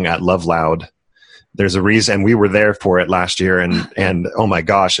sung at Love Loud. There's a reason we were there for it last year, and oh my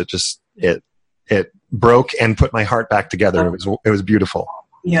gosh, it broke and put my heart back together. It was beautiful.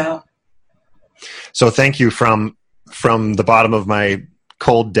 Yeah. So thank you from the bottom of my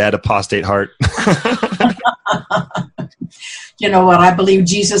cold, dead, apostate heart. You know what? I believe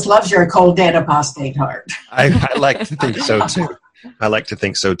Jesus loves your cold, dead, apostate heart. I like to think so too. I like to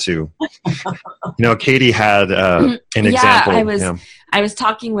think so too. Katie had an example. I was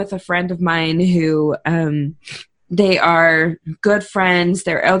talking with a friend of mine who they are good friends.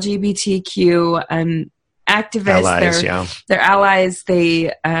 They're LGBTQ activists. Allies, they're allies.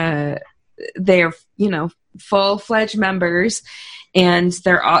 They're full-fledged members, and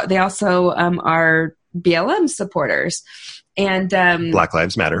they also are BLM supporters. And Black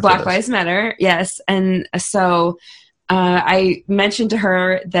Lives Matter. Black Lives Matter, yes. And so I mentioned to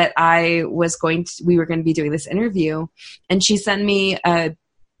her that we were going to be doing this interview, and she sent me a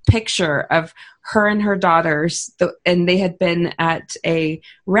picture of her and her daughters, and they had been at a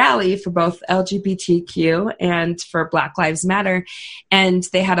rally for both LGBTQ and for Black Lives Matter, and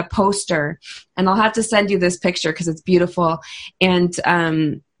they had a poster, and I'll have to send you this picture because it's beautiful, and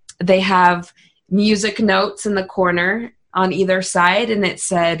they have music notes in the corner on either side, and it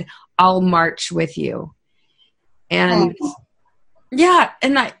said, "I'll march with you." And Yeah,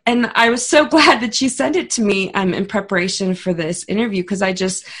 and I was so glad that she sent it to me in preparation for this interview, because I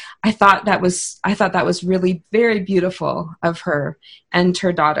thought that was really very beautiful of her and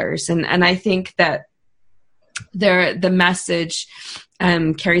her daughters, and I think that the message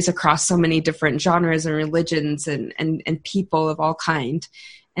carries across so many different genres and religions and people of all kind.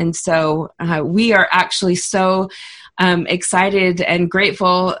 And so we are actually so excited and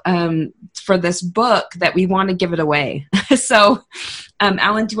grateful for this book that we want to give it away. So,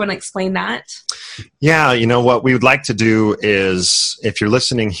 Alan, do you want to explain that? Yeah, what we would like to do is, if you're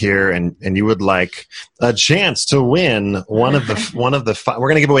listening here and you would like a chance to win one of the we're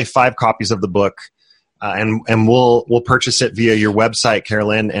going to give away 5 copies of the book. And we'll purchase it via your website,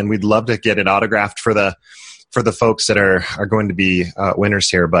 Carolyn, and we'd love to get it autographed for the folks that are going to be winners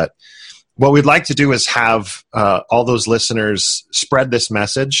here. But what we'd like to do is have all those listeners spread this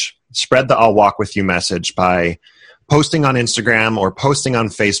message, spread the I'll Walk With You message by posting on Instagram or posting on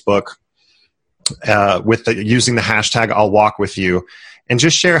Facebook using the hashtag I'll Walk With You, and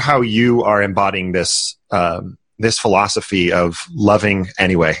just share how you are embodying this philosophy of loving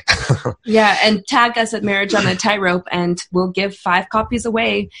anyway. Yeah, and tag us at Marriage on a Tightrope, and we'll give 5 copies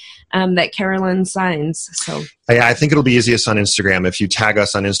away that Carolyn signs. So yeah, I think it'll be easiest on Instagram. If you tag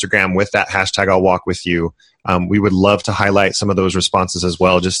us on Instagram with that hashtag I'll Walk With You, we would love to highlight some of those responses as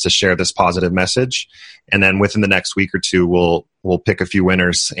well, just to share this positive message. And then within the next week or two, we'll pick a few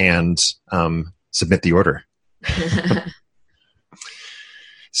winners and submit the order.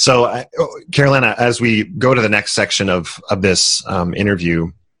 So, Carolina, as we go to the next section of this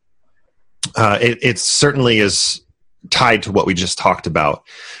interview, it certainly is tied to what we just talked about.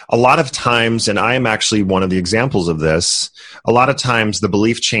 A lot of times, and I am actually one of the examples of this, a lot of times the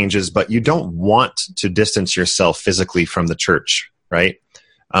belief changes, but you don't want to distance yourself physically from the church, right?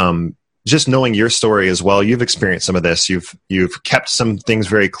 Just knowing your story as well, you've experienced some of this. You've kept some things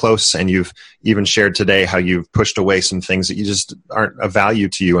very close, and you've even shared today how you've pushed away some things that you just aren't of value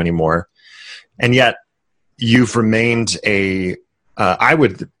to you anymore. And yet you've remained to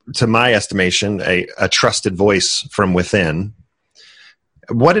my estimation, a trusted voice from within.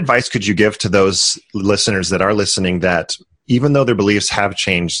 What advice could you give to those listeners that are listening that even though their beliefs have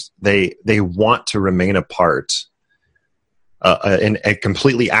changed, they want to remain a part in a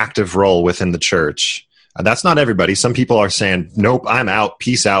completely active role within the church? That's not everybody. Some people are saying, nope, I'm out,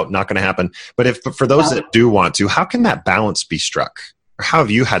 peace out, not going to happen. But for those that do want to, how can that balance be struck? Or how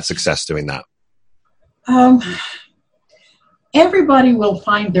have you had success doing that? Everybody will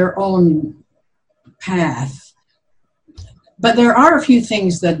find their own path. But there are a few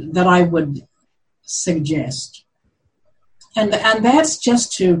things that I would suggest. And that's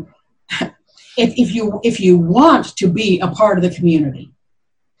just to... If you want to be a part of the community,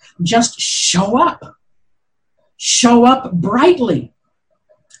 just show up. Show up brightly.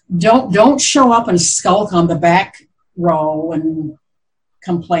 Don't show up and skulk on the back row and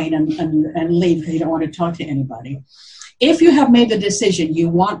complain and leave because you don't want to talk to anybody. If you have made the decision you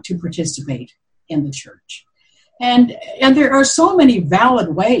want to participate in the church, and there are so many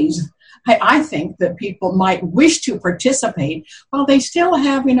valid ways I think that people might wish to participate while they still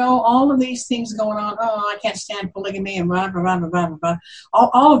have, all of these things going on. Oh, I can't stand polygamy and blah, blah, blah, blah, blah, blah.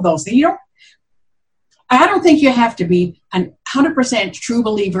 All of those things. I don't think you have to be a 100% true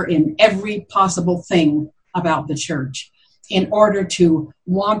believer in every possible thing about the church in order to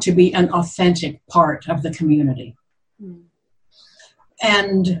want to be an authentic part of the community. Mm.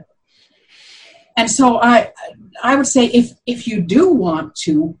 And so I would say if you do want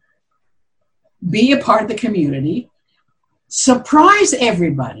to be a part of the community, surprise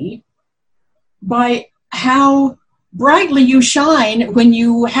everybody by how brightly you shine when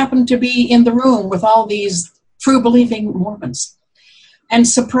you happen to be in the room with all these true believing Mormons, and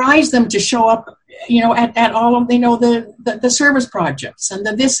surprise them to show up, at all of, the service projects and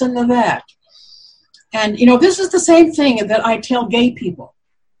the this and the that. And, this is the same thing that I tell gay people.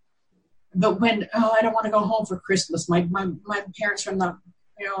 But when, I don't want to go home for Christmas. My parents are not,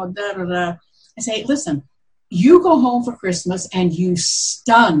 da-da-da. I say, listen, you go home for Christmas and you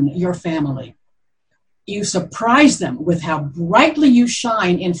stun your family. You surprise them with how brightly you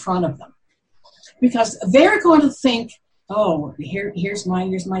shine in front of them. Because they're going to think, oh, here's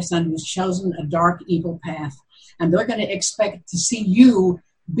my son who's chosen a dark, evil path. And they're going to expect to see you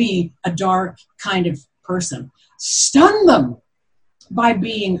be a dark kind of person. Stun them by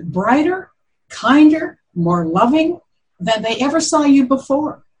being brighter, kinder, more loving than they ever saw you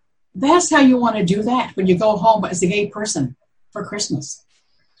before. That's how you want to do that when you go home as a gay person for Christmas.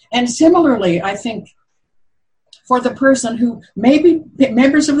 And similarly, I think for the person who maybe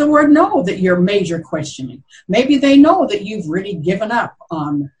members of the ward know that you're major questioning. Maybe they know that you've really given up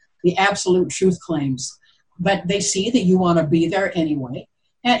on the absolute truth claims, but they see that you want to be there anyway.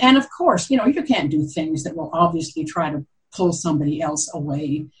 And of course, you can't do things that will obviously try to pull somebody else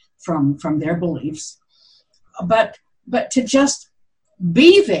away from their beliefs. But to just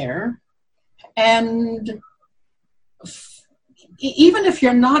be there, and even if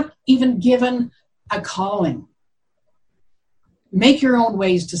you're not even given a calling, make your own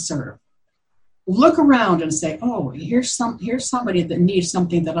ways to serve. Look around and say, oh, here's somebody that needs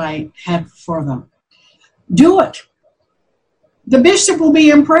something that I have for them. Do it. The bishop will be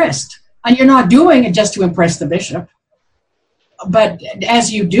impressed. And you're not doing it just to impress the bishop. But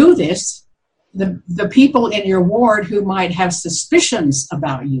as you do this, the people in your ward who might have suspicions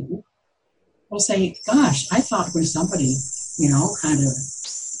about you will say, gosh, I thought when somebody, kind of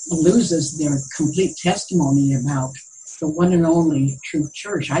loses their complete testimony about the one and only true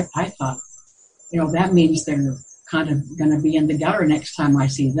church, I thought, that means they're kind of going to be in the gutter next time I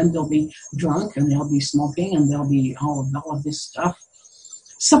see them. They'll be drunk and they'll be smoking and they'll be all of this stuff.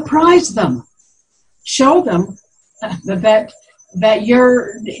 Surprise them. Show them that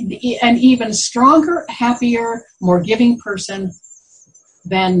you're an even stronger, happier, more giving person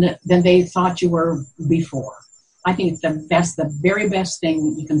than they thought you were before. I think that's the very best thing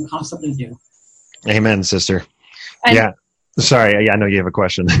that you can possibly do. Amen, sister. Yeah. Sorry, I know you have a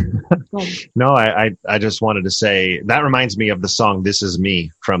question. No, I just wanted to say, that reminds me of the song This Is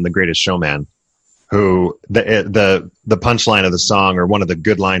Me from The Greatest Showman, who the punchline of the song, or one of the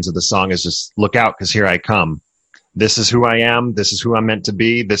good lines of the song, is just, look out, because here I come. This is who I am. This is who I'm meant to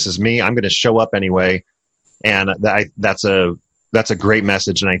be. This is me. I'm going to show up anyway. And that's a great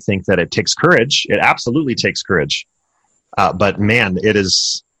message. And I think that it takes courage. It absolutely takes courage. But man, it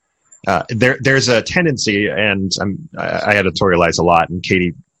is, there's a tendency, and I editorialize a lot, and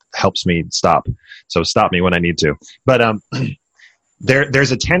Katie helps me stop. So stop me when I need to. But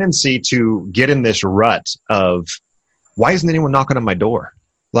there's a tendency to get in this rut of, why isn't anyone knocking on my door?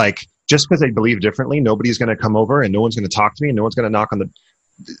 Like, just because they believe differently, nobody's going to come over and no one's going to talk to me and no one's going to knock on the...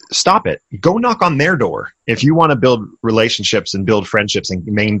 Stop it. Go knock on their door. If you want to build relationships and build friendships and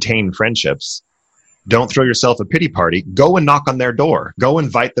maintain friendships, don't throw yourself a pity party. Go and knock on their door. Go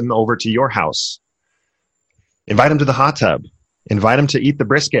invite them over to your house. Invite them to the hot tub. Invite them to eat the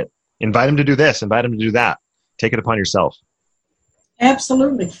brisket. Invite them to do this. Invite them to do that. Take it upon yourself.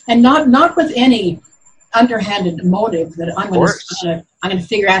 Absolutely. And not with any underhanded motive that I'm going to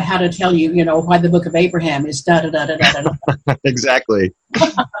figure out how to tell you, why the book of Abraham is da da da da da da. Exactly.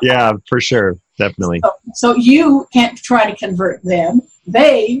 Yeah, for sure. Definitely. So you can't try to convert them.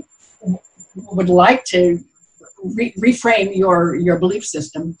 They would like to reframe your belief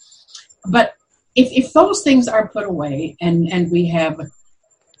system. But if those things are put away, and we have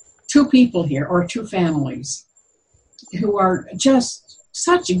two people here, or two families who are just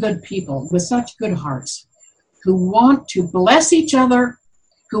such good people with such good hearts, who want to bless each other,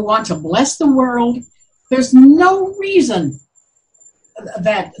 who want to bless the world, there's no reason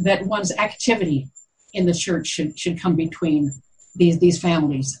that one's activity in the church should come between these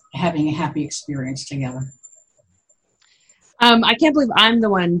families having a happy experience together. I can't believe I'm the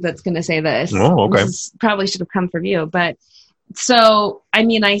one that's going to say this. Oh, okay. This probably should have come from you. But so,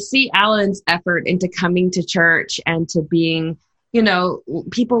 I see Alan's effort into coming to church and to being,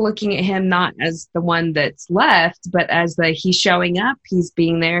 people looking at him not as the one that's left, but as he's showing up, he's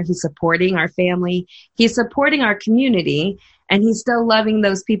being there, he's supporting our family, he's supporting our community, and he's still loving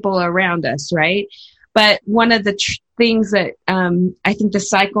those people around us, right? But one of the things that I think the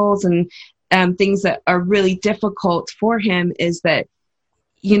cycles and things that are really difficult for him is that,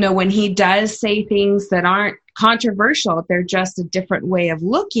 when he does say things that aren't controversial, they're just a different way of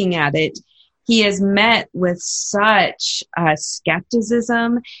looking at it, he is met with such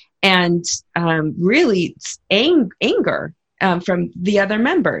skepticism and really anger from the other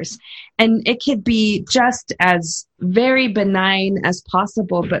members. And it could be just as very benign as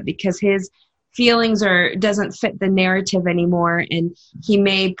possible, but because his feelings doesn't fit the narrative anymore, and he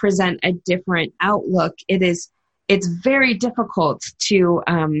may present a different outlook, it's very difficult to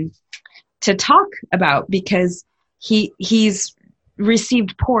talk about, because he's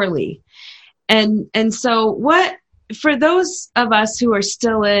received poorly. And so what, for those of us who are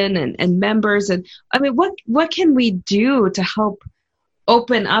still in and members, and what can we do to help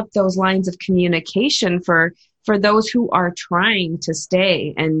open up those lines of communication for those who are trying to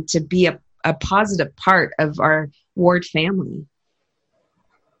stay and to be a positive part of our ward family?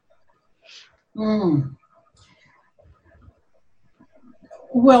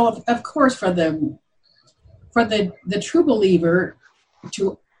 Well, of course, for the for the true believer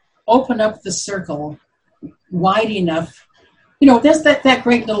to open up the circle wide enough. There's that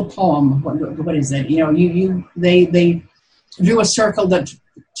great little poem. What is it? They drew a circle that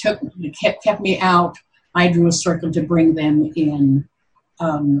kept me out. I drew a circle to bring them in.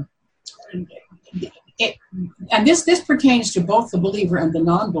 And this pertains to both the believer and the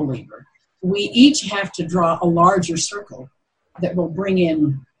non-believer. We each have to draw a larger circle that will bring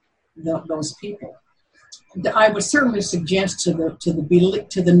in those people. I would certainly suggest to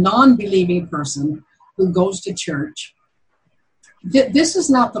the non-believing person who goes to church, this is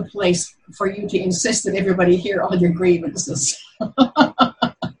not the place for you to insist that everybody hear all your grievances.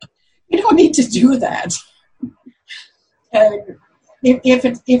 You don't need to do that. If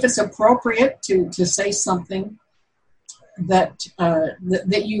it's appropriate to say something that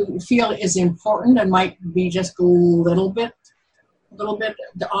you feel is important and might be just a little bit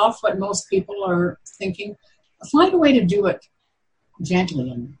off what most people are thinking, find a way to do it gently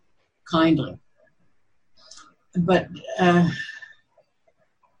and kindly. But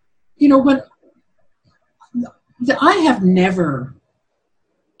when I have never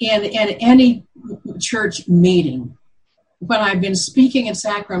in any church meeting, when I've been speaking in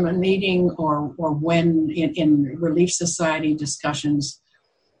sacrament meeting or when in Relief Society discussions,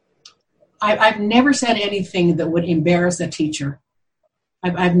 I've never said anything that would embarrass a teacher.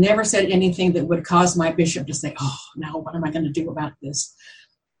 I've never said anything that would cause my bishop to say, "Oh, now what am I going to do about this?"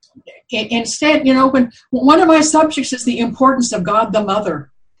 Instead, when one of my subjects is the importance of God the Mother.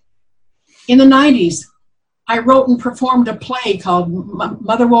 In the 90s, I wrote and performed a play called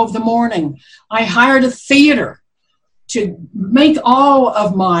Mother Wove the Morning. I hired a theater to make all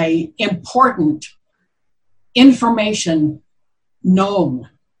of my important information known.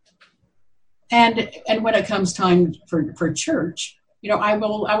 And when it comes time for church, I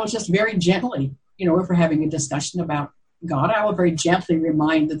will just very gently, if we're having a discussion about God, I will very gently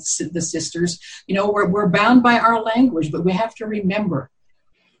remind the sisters, we're bound by our language, but we have to remember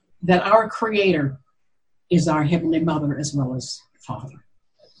that our Creator is our Heavenly Mother as well as Father.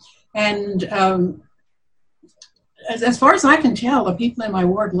 And as far as I can tell, the people in my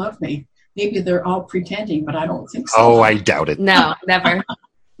ward love me. Maybe they're all pretending, but I don't think so. Oh, I doubt it. No, never.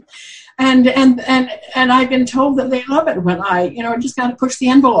 And I've been told that they love it when I, just kind of push the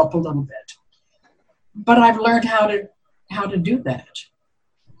envelope a little bit. But I've learned how to do that.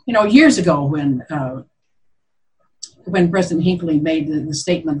 Years ago when President Hinckley made the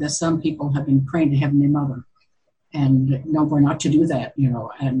statement that some people have been praying to Heavenly Mother, and no, we're not to do that,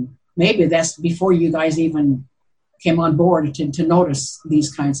 and maybe that's before you guys even came on board to notice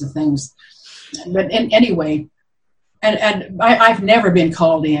these kinds of things. But anyway, and I've never been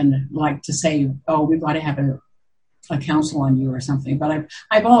called in like to say, "Oh, we've got to have a council on you" or something. But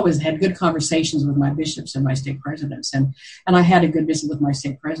I've always had good conversations with my bishops and my stake presidents, and I had a good visit with my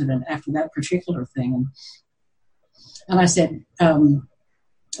stake president after that particular thing. And I said,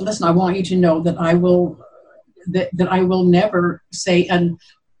 "Listen, I want you to know that I will never say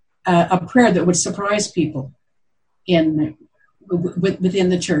a prayer that would surprise people within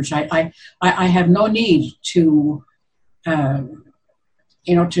the church. I have no need to."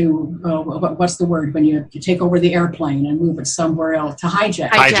 What's the word when you take over the airplane and move it somewhere else, to hijack?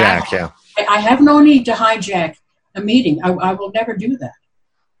 Hijack, yeah. I have no need to hijack a meeting. I will never do that.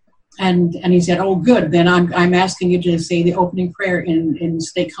 And he said, "Oh, good. Then I'm asking you to say the opening prayer in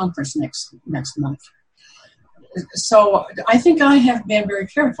state conference next month." So I think I have been very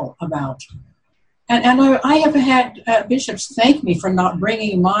careful about, and I have had bishops thank me for not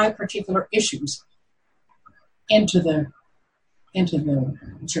bringing my particular issues into the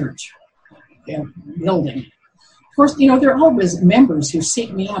church building. Of course, there are always members who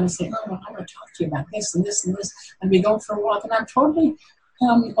seek me out and say, "Oh, I want to talk to you about this and this and this," and we go for a walk, and I'm totally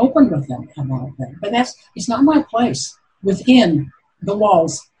open with them about that. But it's not my place within the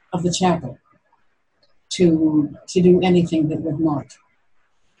walls of the chapel to do anything that would not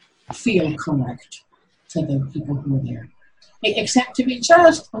feel correct to the people who are there, except to be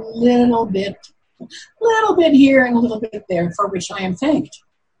just a little bit here and a little bit there, for which I am thanked.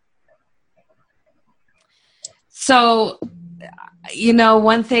 So,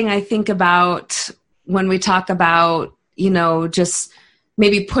 one thing I think about when we talk about, just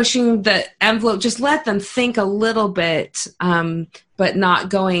maybe pushing the envelope, just let them think a little bit, but not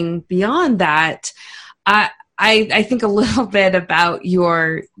going beyond that. I think a little bit about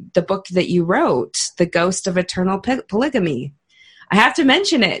the book that you wrote, The Ghost of Eternal Polygamy. I have to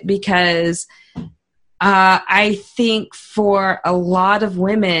mention it because I think for a lot of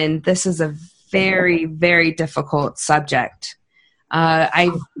women, this is a very, very difficult subject.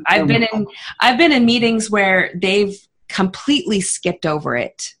 I've been in meetings where they've completely skipped over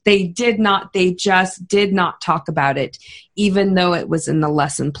it. They just did not talk about it, even though it was in the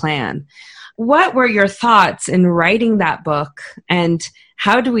lesson plan. What were your thoughts in writing that book, and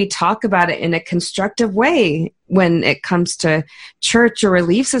how do we talk about it in a constructive way when it comes to church or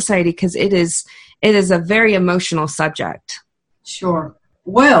Relief Society? Because it is a very emotional subject. Sure.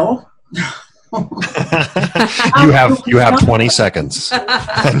 Well, you have 20 seconds.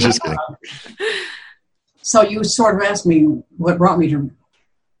 I'm just kidding. So you sort of asked me what brought me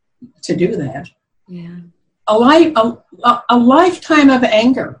to do that. Yeah. A lifetime of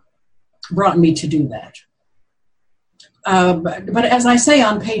anger brought me to do that. But as I say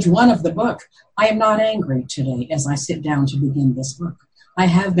on page 1 of the book, I am not angry today as I sit down to begin this book. I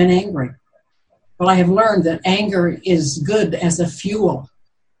have been angry. But I have learned that anger is good as a fuel,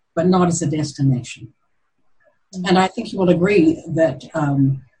 but not as a destination. And I think you will agree that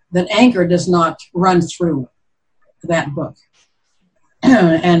that anger does not run through that book.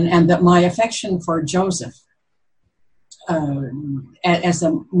 and that my affection for Joseph as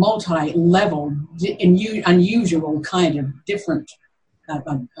a multi-level, unusual kind of different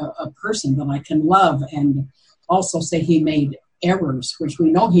a person that I can love and also say he made errors, which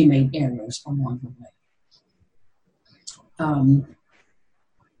we know he made errors along the way.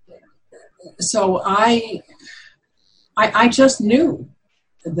 So I just knew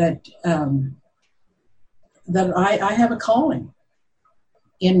that that I have a calling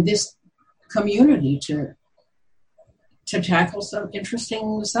in this community to tackle some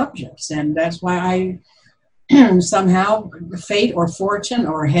interesting subjects, and that's why I somehow fate or fortune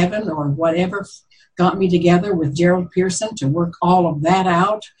or heaven or whatever got me together with Gerald Pearson to work all of that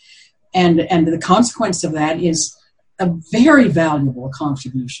out, and the consequence of that is a very valuable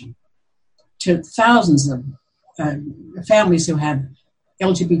contribution to thousands of families who have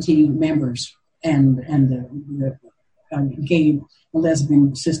LGBT members and the gay and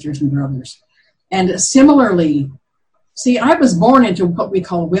lesbian sisters and brothers. And similarly, see, I was born into what we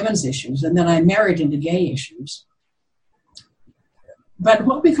call women's issues, and then I married into gay issues. But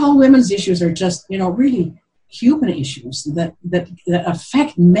what we call women's issues are just, really human issues that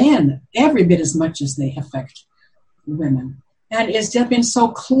affect men every bit as much as they affect women. And it's just been so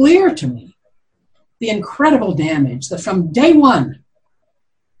clear to me the incredible damage that from day one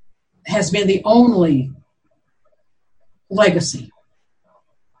has been the only legacy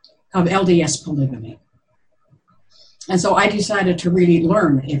of LDS polygamy. And so I decided to really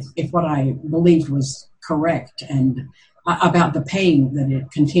learn if what I believed was correct and about the pain that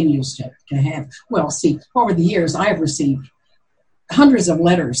it continues to have. Well, see, over the years, I have received hundreds of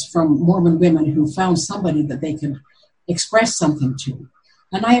letters from Mormon women who found somebody that they could express something to.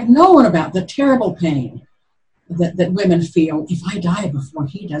 And I have known about the terrible pain that women feel. If I die before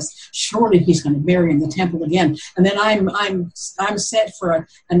he does, surely he's going to marry in the temple again. And then I'm set for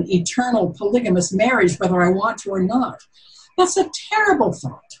an eternal polygamous marriage, whether I want to or not. That's a terrible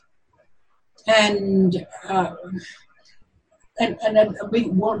thought. And I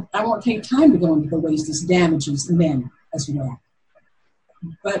won't take time to go into the ways this damages men as well.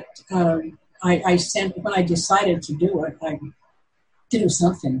 But I sent, when I decided to do it, do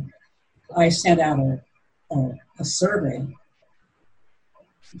something, I sent out a survey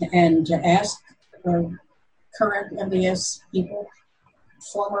and to ask current LDS people,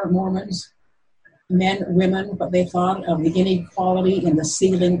 former Mormons, men, women, what they thought of the inequality in the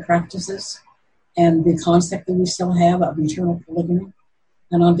sealing practices and the concept that we still have of eternal polygamy.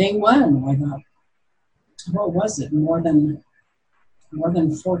 And on day one, I thought, what was it? More than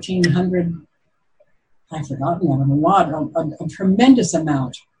 1,400. I've forgotten that, a tremendous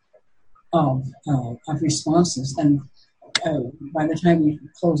amount of responses. And by the time we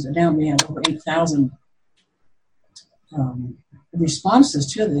closed it down, we had over 8,000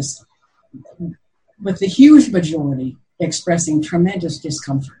 responses to this, with the huge majority expressing tremendous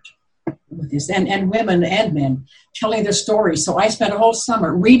discomfort with this, and women and men telling their stories. So I spent a whole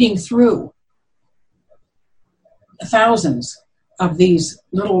summer reading through thousands of these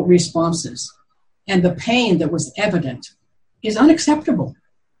little responses, and the pain that was evident is unacceptable,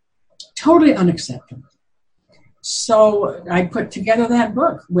 totally unacceptable. So I put together that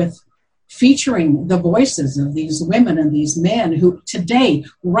book with featuring the voices of these women and these men who today,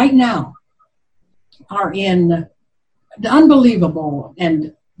 right now, are in unbelievable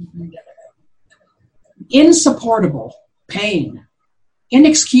and insupportable pain,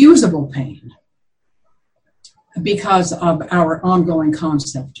 inexcusable pain, because of our ongoing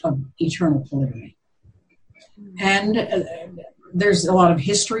concept of eternal polygamy. And there's a lot of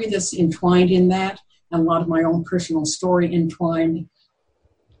history that's entwined in that. and a lot of my own personal story entwined.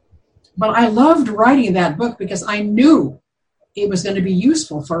 But I loved writing that book because I knew it was going to be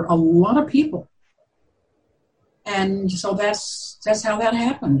useful for a lot of people. And so that's how that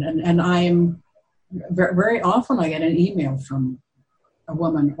happened. And I'm very, very often I get an email from a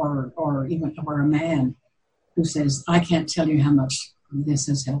woman or a man who says, I can't tell you how much this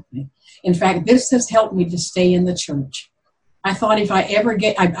has helped me. In fact, this has helped me to stay in the church. I thought if I ever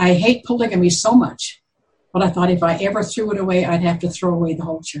I hate polygamy so much, but I thought if I ever threw it away, I'd have to throw away the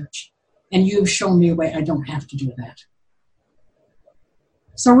whole church. And you've shown me a way I don't have to do that.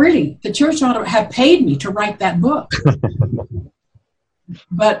 So really, the church ought to have paid me to write that book.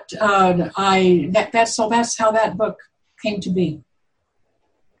 But that's how that book came to be.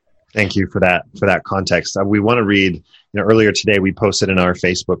 Thank you for that context. We want to read. Earlier today, we posted in our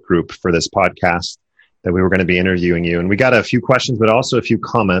Facebook group for this podcast that we were going to be interviewing you, and we got a few questions, but also a few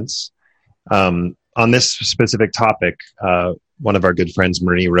comments on this specific topic. One of our good friends,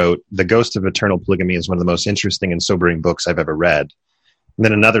 Marie, wrote, "The Ghost of Eternal Polygamy is one of the most interesting and sobering books I've ever read." And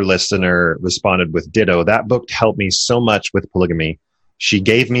then another listener responded with ditto. "That book helped me so much with polygamy. She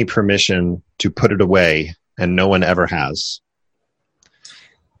gave me permission to put it away, and no one ever has."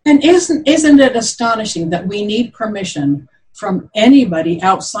 And isn't it astonishing that we need permission from anybody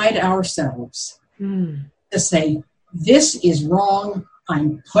outside ourselves to say, this is wrong,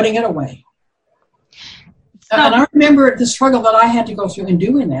 I'm putting it away. And I remember the struggle that I had to go through in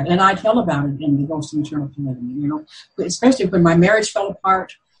doing that, and I tell about it in The Ghost of Eternal Polygamy, especially when my marriage fell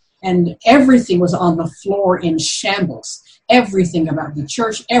apart and everything was on the floor in shambles. Everything about the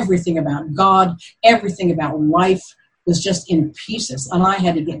church, everything about God, everything about life was just in pieces. And I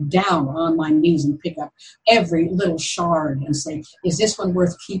had to get down on my knees and pick up every little shard and say, is this one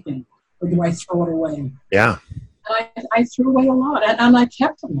worth keeping? Or do I throw it away? Yeah. And I threw away a lot, and I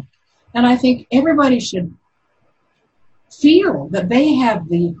kept them. And I think everybody should feel that they have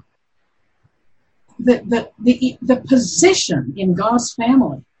the position in God's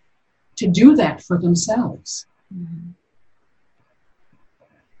family to do that for themselves.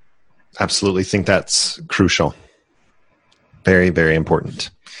 Absolutely think that's crucial. Very, very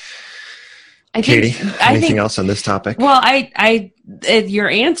important. Katie, anything else on this topic? Well, you're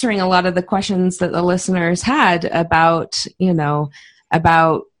answering a lot of the questions that the listeners had about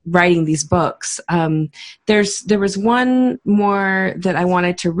writing these books. There was one more that I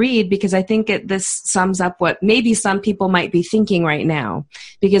wanted to read because I think this sums up what maybe some people might be thinking right now.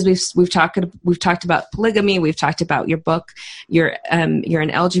 Because we've talked about polygamy, we've talked about your book. You're an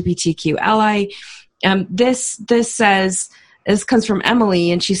LGBTQ ally. This comes from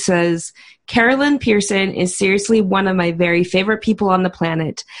Emily, and she says, Carolyn Pearson is seriously one of my very favorite people on the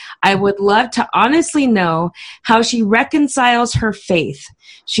planet. I would love to honestly know how she reconciles her faith.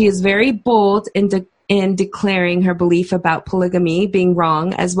 She is very bold in declaring her belief about polygamy being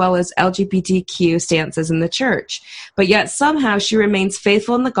wrong, as well as LGBTQ stances in the church. But yet somehow she remains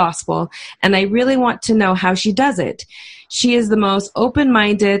faithful in the gospel, and I really want to know how she does it. She is the most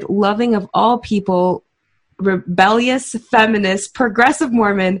open-minded, loving of all people, rebellious, feminist, progressive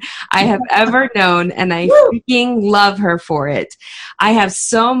Mormon I have ever known, and I freaking love her for it. I have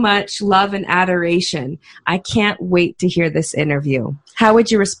so much love and adoration. I can't wait to hear this interview. How would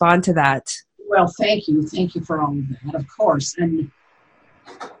you respond to that? Well, thank you. Thank you for all of that, of course. And,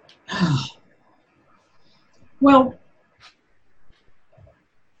 well,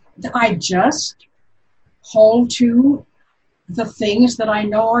 I just hold to the things that I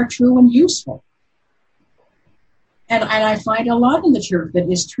know are true and useful. And I find a lot in the church that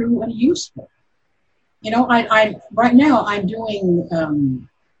is true and useful. I right now I'm doing,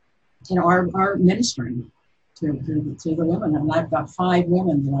 our ministering to the women, and I've got 5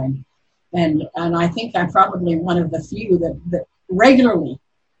 women that and I think I'm probably one of the few that regularly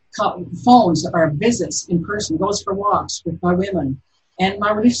phones or visits in person, goes for walks with my women, and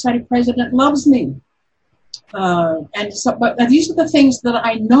my Relief Society president loves me. But these are the things that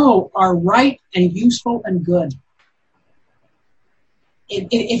I know are right and useful and good.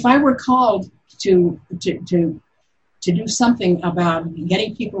 If I were called to do something about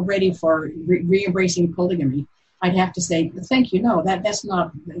getting people ready for re-embracing polygamy, I'd have to say, thank you. No, that's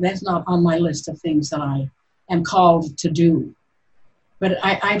not on my list of things that I am called to do. But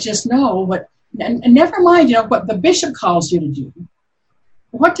I just know what, and never mind, what the bishop calls you to do.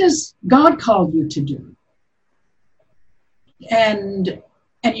 What does God call you to do? And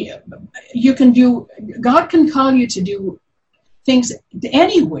you can do. God can call you to do things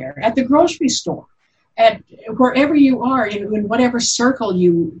anywhere, at the grocery store, at wherever you are, in whatever circle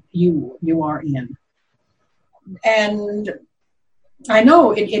you are in. And I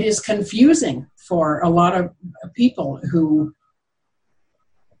know it is confusing for a lot of people who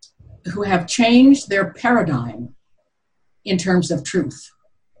have changed their paradigm in terms of truth.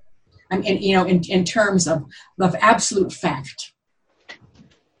 I mean, in terms of absolute fact.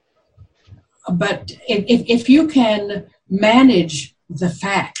 But if you can manage the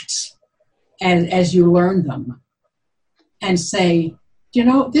facts as you learn them and say,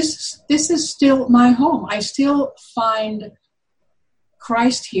 this is still my home. I still find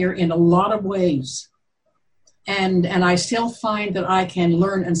Christ here in a lot of ways. And I still find that I can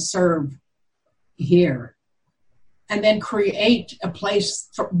learn and serve here. And then create a place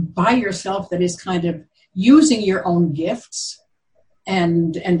by yourself that is kind of using your own gifts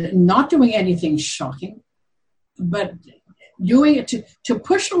and not doing anything shocking, but doing it to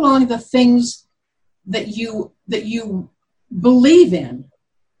push along the things that you believe in.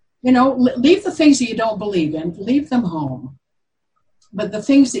 Leave the things that you don't believe in, leave them home. But the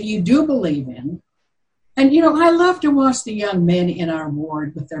things that you do believe in, and I love to watch the young men in our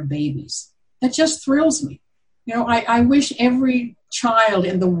ward with their babies. That just thrills me. I wish every child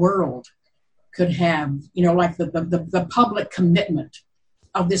in the world could have, like the public commitment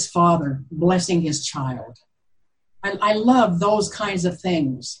of this father blessing his child. I love those kinds of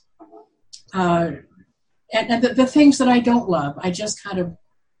things. And the things that I don't love, I just kind of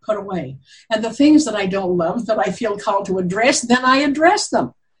put away. And the things that I don't love, that I feel called to address, then I address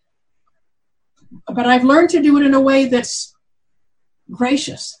them. But I've learned to do it in a way that's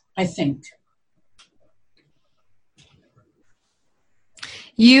gracious, I think.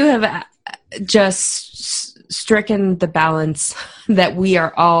 You have just stricken the balance that we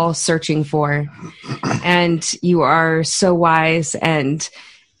are all searching for. And you are so wise and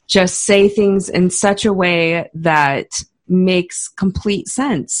just say things in such a way that makes complete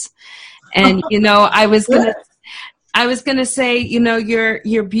sense. And, I was going to say,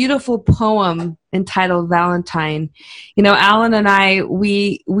 your beautiful poem entitled Valentine, Alan and I,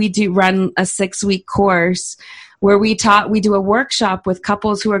 we do run a 6-week course where we do a workshop with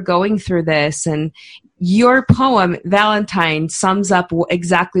couples who are going through this. And your poem, Valentine, sums up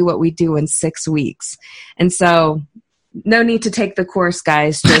exactly what we do in 6 weeks. And so no need to take the course,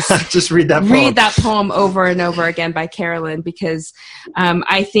 guys. Just just read that poem. Read that poem over and over again by Carolyn, because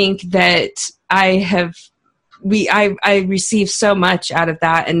I think that I received so much out of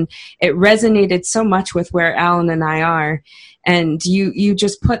that, and it resonated so much with where Alan and I are. And you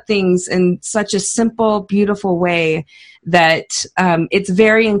just put things in such a simple, beautiful way that it's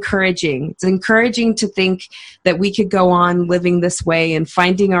very encouraging. It's encouraging to think that we could go on living this way and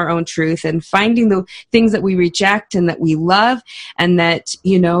finding our own truth and finding the things that we reject and that we love, and that,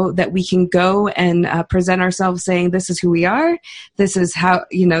 that we can go and present ourselves saying, this is who we are. This is how,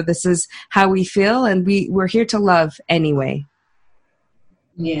 this is how we feel. And we're here to love anyway.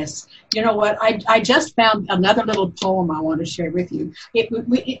 Yes. You know what? I just found another little poem I want to share with you.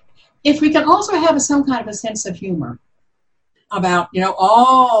 If we can also have some kind of a sense of humor about,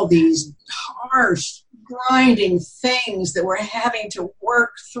 all these harsh, grinding things that we're having to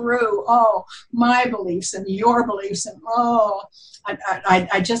work through. Oh, my beliefs and your beliefs. And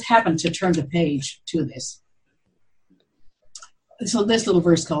I just happened to turn the page to this. So this little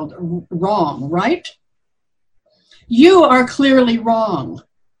verse called Wrong, right? You are clearly wrong,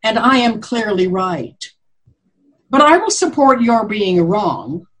 and I am clearly right. But I will support your being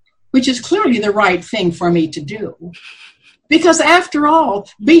wrong, which is clearly the right thing for me to do. Because after all,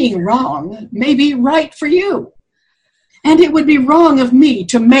 being wrong may be right for you. And it would be wrong of me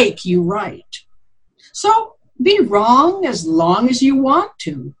to make you right. So be wrong as long as you want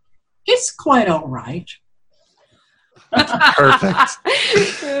to. It's quite all right. Perfect.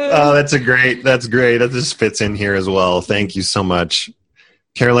 Oh, that's great. That just fits in here as well. Thank you so much,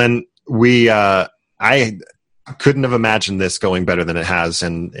 Carolyn. I couldn't have imagined this going better than it has,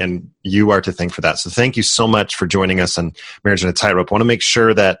 and you are to thank for that. So thank you so much for joining us on Marriage on a Tightrope. I want to make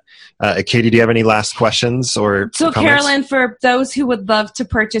sure that Katie, do you have any last questions or comments? Carolyn, for those who would love to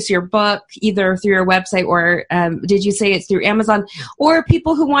purchase your book, either through your website or did you say it's through Amazon, or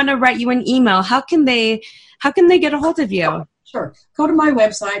people who want to write you an email, how can they get a hold of you? Sure. Go to my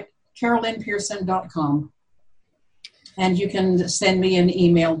website, carolynpearson.com, and you can send me an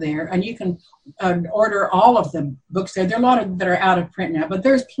email there, and you can order all of the books there. There are a lot of that are out of print now, but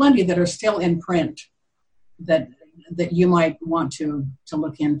there's plenty that are still in print that you might want to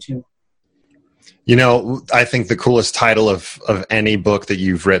look into. I think the coolest title of any book that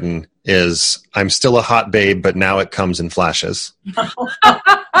you've written is I'm Still a Hot Babe, but Now It Comes in Flashes.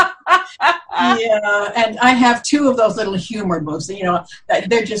 Yeah, and I have 2 of those little humor books.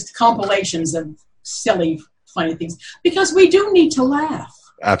 They're just compilations of silly funny things, because we do need to laugh.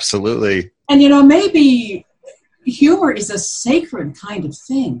 Absolutely. And, maybe humor is a sacred kind of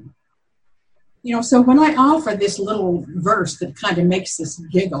thing. So when I offer this little verse that kind of makes us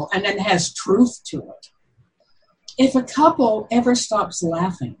giggle and then has truth to it, if a couple ever stops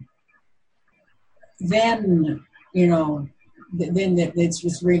laughing, then, then it's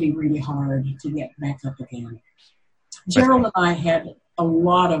just really, really hard to get back up again. Gerald and I had a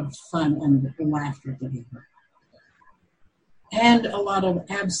lot of fun and laughter together. And a lot of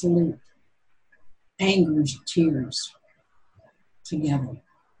absolute anger, tears together.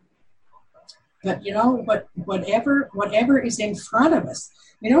 But whatever is in front of us,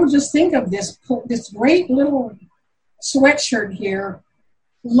 just think of this great little sweatshirt here,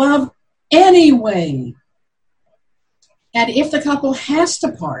 love anyway. And if the couple has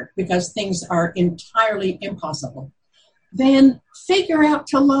to part because things are entirely impossible, then figure out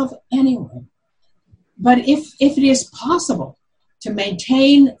to love anyway. But if it is possible to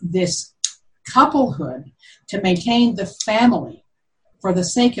maintain this couplehood, to maintain the family for the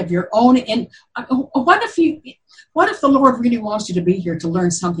sake of your own, what if the Lord really wants you to be here to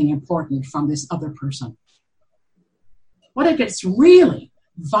learn something important from this other person? What if it's really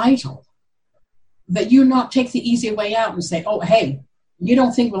vital that you not take the easy way out and say, oh, hey, you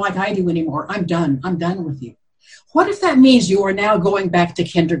don't think like I do anymore. I'm done with you. What if that means you are now going back to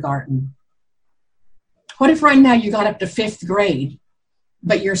kindergarten? What if right now you got up to 5th grade,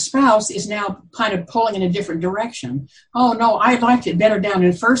 but your spouse is now kind of pulling in a different direction? Oh, no, I liked it better down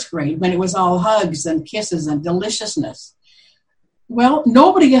in 1st grade when it was all hugs and kisses and deliciousness. Well,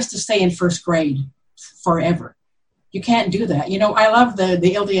 nobody gets to stay in 1st grade forever. You can't do that. I love the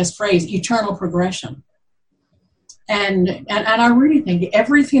LDS phrase, eternal progression. And I really think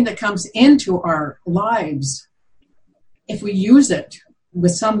everything that comes into our lives, if we use it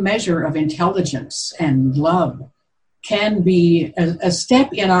with some measure of intelligence and love, can be a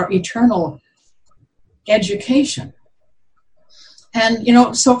step in our eternal education. And,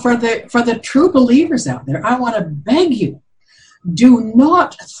 so for the true believers out there, I want to beg you, do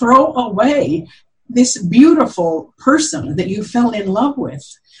not throw away this beautiful person that you fell in love with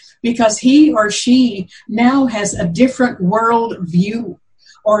because he or she now has a different world view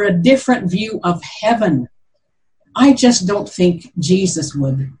or a different view of heaven. I just don't think Jesus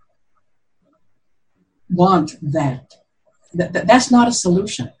would want that. That's not a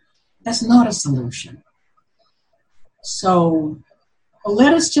solution. That's not a solution. So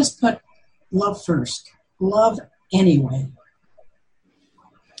let us just put love first. Love anyway.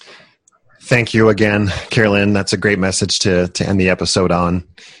 Thank you again, Carolyn. That's a great message to end the episode on.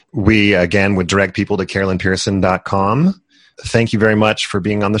 We, again, would direct people to CarolynPearson.com. Thank you very much for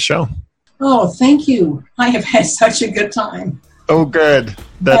being on the show. Oh, thank you. I have had such a good time. Oh, good.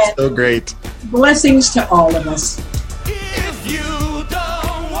 That's so great. Blessings to all of us.